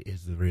dude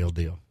is the real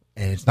deal.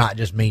 And it's not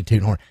just me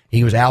tooting horn.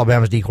 He was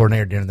Alabama's D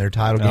coordinator during their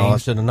title game. I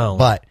should have known.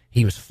 But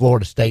he was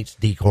Florida State's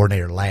D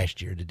coordinator last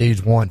year. The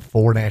dude's won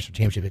 4 national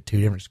championships at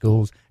 2 different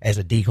schools as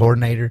a D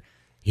coordinator.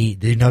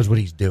 Dude knows what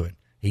he's doing.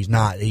 He's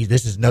not.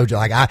 This is no joke.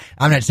 Like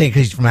I'm not saying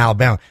because he's from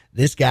Alabama.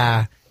 This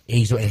guy,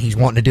 he's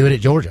wanting to do it at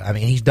Georgia. I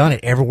mean, he's done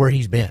it everywhere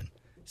he's been.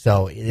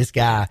 So this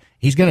guy,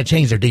 he's going to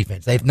change their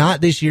defense. They've not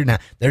this year. Now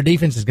their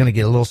defense is going to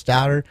get a little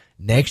stouter.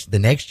 The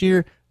next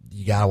year,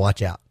 you got to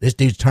watch out. This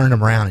dude's turned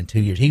them around in 2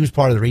 years. He was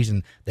part of the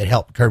reason that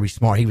helped Kirby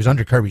Smart. He was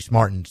under Kirby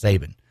Smart and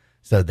Saban.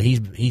 So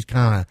he's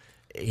kind of,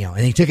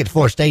 and he took it to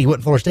Florida State. He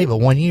wasn't Florida State, but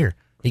 1 year.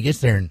 He gets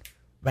there and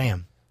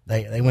bam,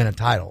 they win a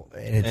title.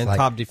 And it's like,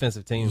 top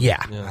defensive team.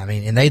 Yeah. I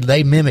mean, and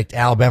they mimicked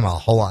Alabama a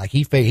whole lot. Like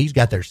he's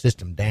got their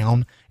system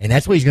down, and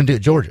that's what he's going to do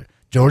at Georgia.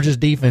 Georgia's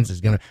defense is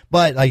going to,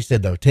 but like you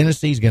said, though,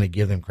 Tennessee's going to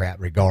give them crap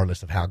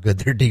regardless of how good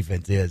their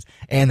defense is.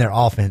 And their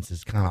offense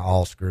is kind of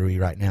all screwy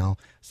right now.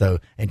 So,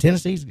 and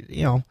Tennessee's,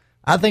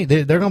 I think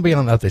they're going to be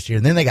on up this year.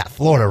 And then they got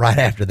Florida right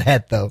after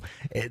that, though.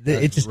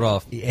 It's just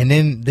rough. And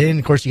then,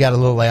 of course, you got a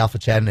little layoff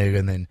of Chattanooga,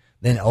 and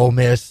then Ole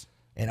Miss.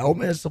 And Ole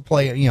Miss will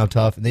play,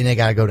 tough. And then they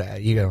got to go to,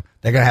 they're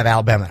going to have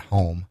Alabama at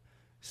home.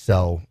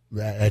 So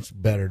that's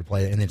better to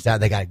play. And then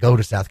they got to go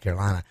to South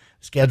Carolina.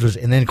 Schedules,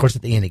 and then, of course,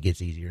 at the end, it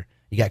gets easier.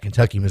 You got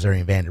Kentucky, Missouri,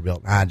 and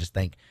Vanderbilt. I just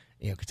think,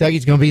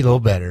 Kentucky's going to be a little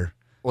better.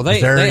 Well,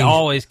 they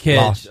always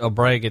catch a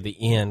break at the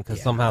end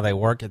because somehow they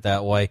work it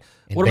that way.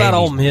 And what about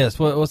Ole Miss?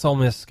 What's Ole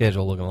Miss'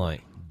 schedule looking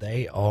like?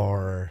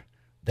 Their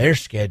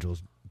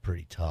schedule's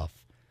pretty tough.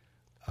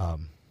 Let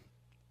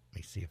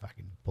me see if I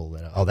can pull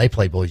that up. Oh, they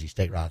play Boise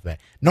State right off the bat.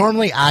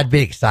 Normally, I'd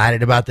be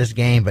excited about this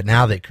game, but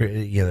now that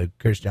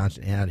Chris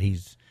Johnson out,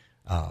 he's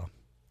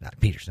not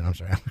Peterson. I'm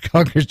sorry, I'm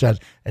calling Chris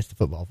Johnson. That's the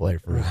football player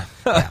for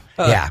real.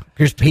 Yeah,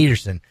 Chris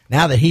Peterson.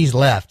 Now that he's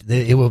left,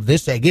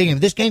 this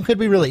game could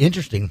be really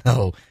interesting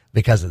though.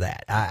 Because of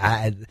that,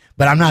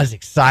 but I'm not as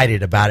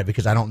excited about it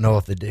because I don't know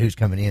if who's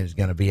coming in is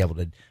going to be able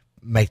to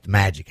make the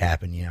magic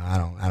happen.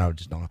 I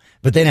just don't know.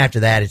 But then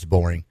after that, it's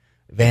boring.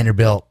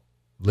 Vanderbilt,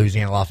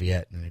 Louisiana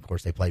Lafayette, and of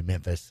course they play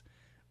Memphis.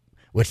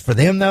 Which for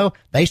them though,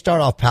 they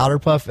start off powder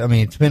puff. I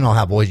mean, depending on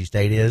how Boise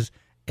State is,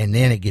 and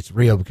then it gets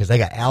real because they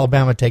got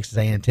Alabama, Texas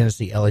A&M,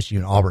 Tennessee, LSU,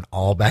 and Auburn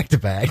all back to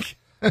back.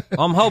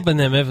 I'm hoping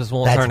that Memphis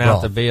won't That's turn out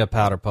rough. to be a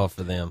powder puff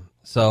for them.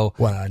 So,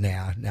 well,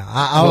 now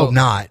I hope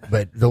not.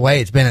 But the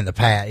way it's been in the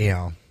past,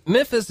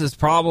 Memphis is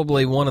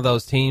probably one of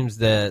those teams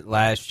that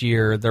last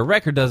year their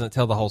record doesn't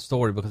tell the whole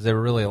story because they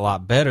were really a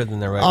lot better than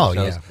their record Oh,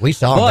 shows. yeah. We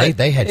saw them. But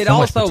They had it so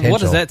much also, potential.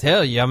 what does that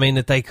tell you? I mean,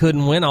 that they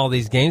couldn't win all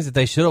these games that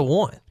they should have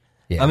won.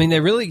 Yeah. I mean,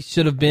 they really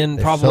should have been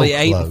They're probably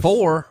so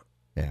 8-4.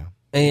 Yeah. And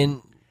I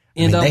mean,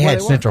 end up they where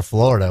had were. Central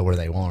Florida where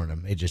they wanted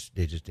them. It just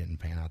didn't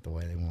pan out the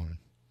way they wanted.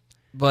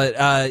 But,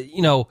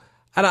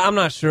 I'm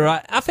not sure.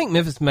 I think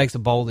Memphis makes a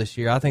bowl this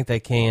year. I think they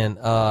can.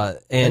 And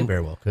They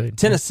very well could.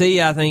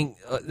 Tennessee, I think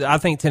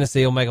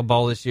Tennessee will make a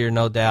bowl this year,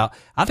 no doubt.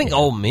 I think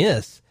Ole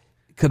Miss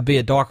could be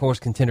a dark horse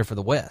contender for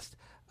the West.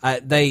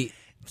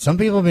 Some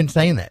people have been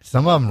saying that.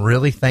 Some of them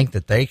really think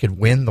that they could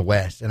win the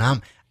West, and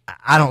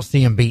I don't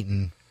see them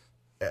beating.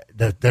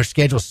 Their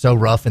schedule's so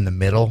rough in the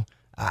middle.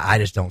 I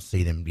just don't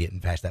see them getting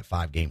past that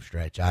 5-game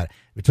stretch.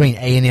 Between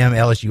A&M,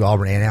 LSU,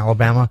 Auburn, and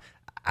Alabama,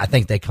 I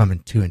think they come in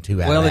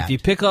 2-2 out Well, of that. if you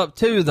pick up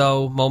 2,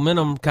 though,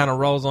 momentum kind of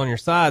rolls on your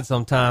side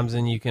sometimes,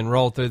 and you can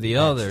roll through the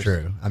others.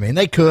 That's true. I mean,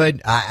 they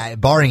could,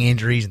 barring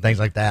injuries and things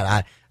like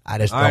that. I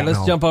just All don't right, let's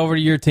know. jump over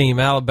to your team,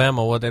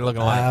 Alabama. What they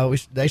looking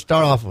like? They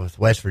start off with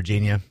West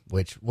Virginia,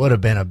 which would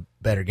have been a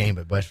better game,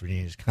 but West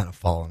Virginia's kind of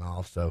fallen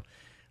off. So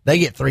they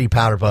get 3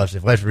 powder puffs.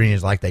 If West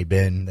Virginia's like they've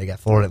been, they got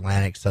Florida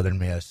Atlantic, Southern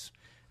Miss,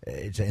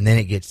 and then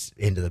it gets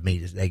into the meat.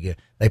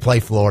 They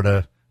play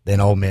Florida, then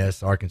Ole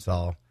Miss,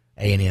 Arkansas,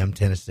 A&M,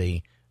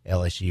 Tennessee,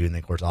 LSU, and then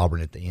of course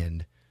Auburn at the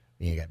end.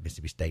 Then you got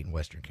Mississippi State and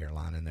Western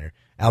Carolina in there.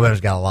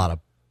 Alabama's got a lot of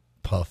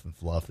puff and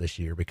fluff this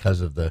year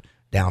because of the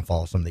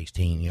downfall of some of these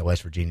teams.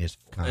 West Virginia's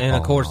kind of And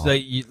of course, off.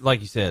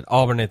 like you said,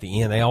 Auburn at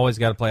the end. They always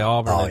got to play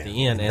Auburn at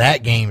the end. And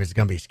that game is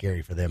going to be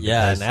scary for them.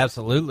 Yeah, because and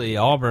absolutely,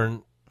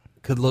 Auburn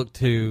could look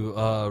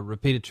to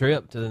repeat a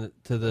trip to the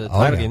Oh,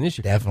 title yeah, game this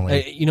year.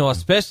 definitely.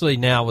 Especially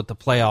now with the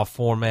playoff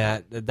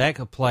format, that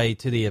could play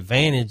to the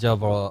advantage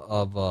of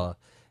a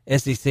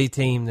SEC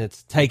team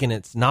that's taking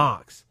its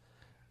knocks.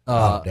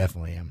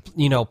 Definitely.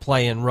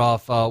 Playing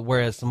rough,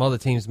 whereas some other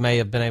teams may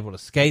have been able to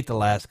skate the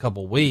last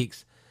couple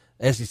weeks.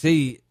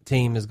 SEC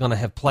team is going to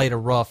have played a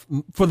rough,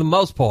 for the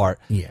most part.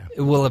 Yeah.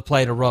 Will have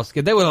played a rough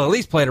skate. They will at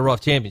least played a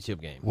rough championship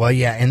game. Well,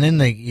 yeah, and then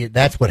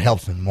that's what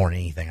helps them more than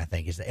anything, I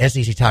think, is the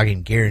SEC title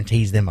game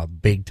guarantees them a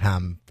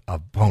big-time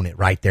opponent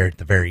right there at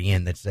the very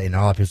end that's saying,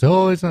 all people say,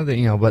 oh, it's not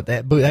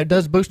that, but that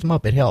does boost them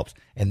up. It helps.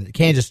 And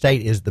Kansas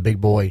State is the big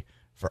boy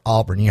for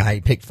Auburn. How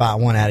you picked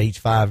one out of each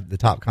 5, the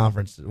top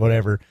conference,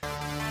 whatever.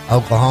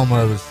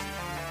 Oklahoma was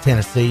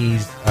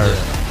Tennessee's,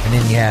 and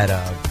then you had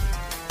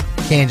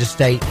Kansas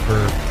State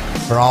for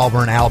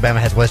Auburn. Alabama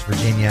has West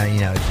Virginia.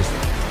 It's just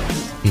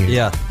huge.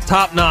 Yeah,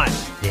 top notch.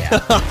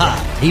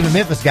 Yeah. Even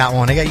Memphis got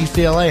one. They got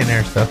UCLA in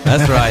there. So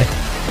That's right.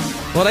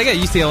 Well, they got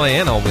UCLA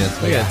and Ole Miss.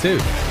 They got 2.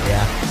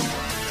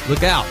 Yeah.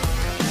 Look out.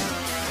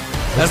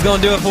 That's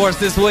going to do it for us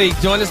this week.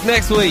 Join us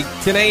next week,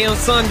 10 a.m.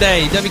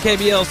 Sunday,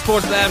 WKBL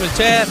Sports with Adam and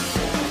Chad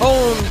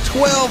on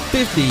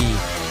 1250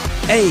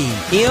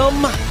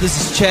 a.m. This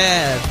is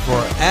Chad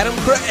for Adam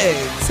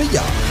Craig. See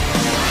y'all.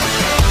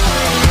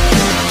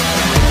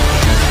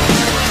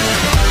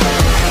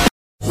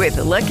 With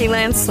the Lucky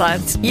Land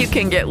Slots, you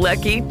can get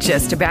lucky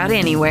just about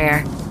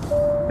anywhere.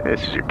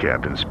 This is your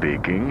captain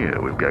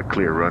speaking. We've got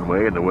clear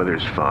runway and the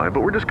weather's fine,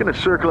 but we're just going to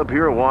circle up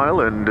here a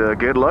while and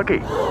get lucky.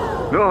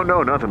 No,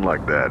 nothing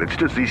like that. It's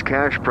just these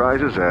cash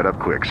prizes add up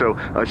quick. So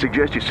I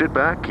suggest you sit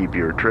back, keep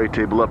your tray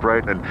table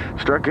upright, and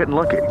start getting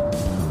lucky.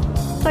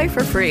 Play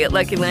for free at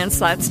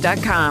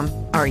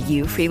LuckyLandSlots.com. Are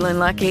you feeling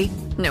lucky?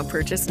 No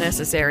purchase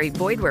necessary.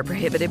 Void where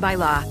prohibited by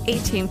law.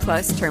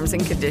 18+ terms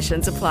and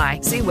conditions apply.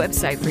 See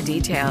website for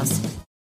details.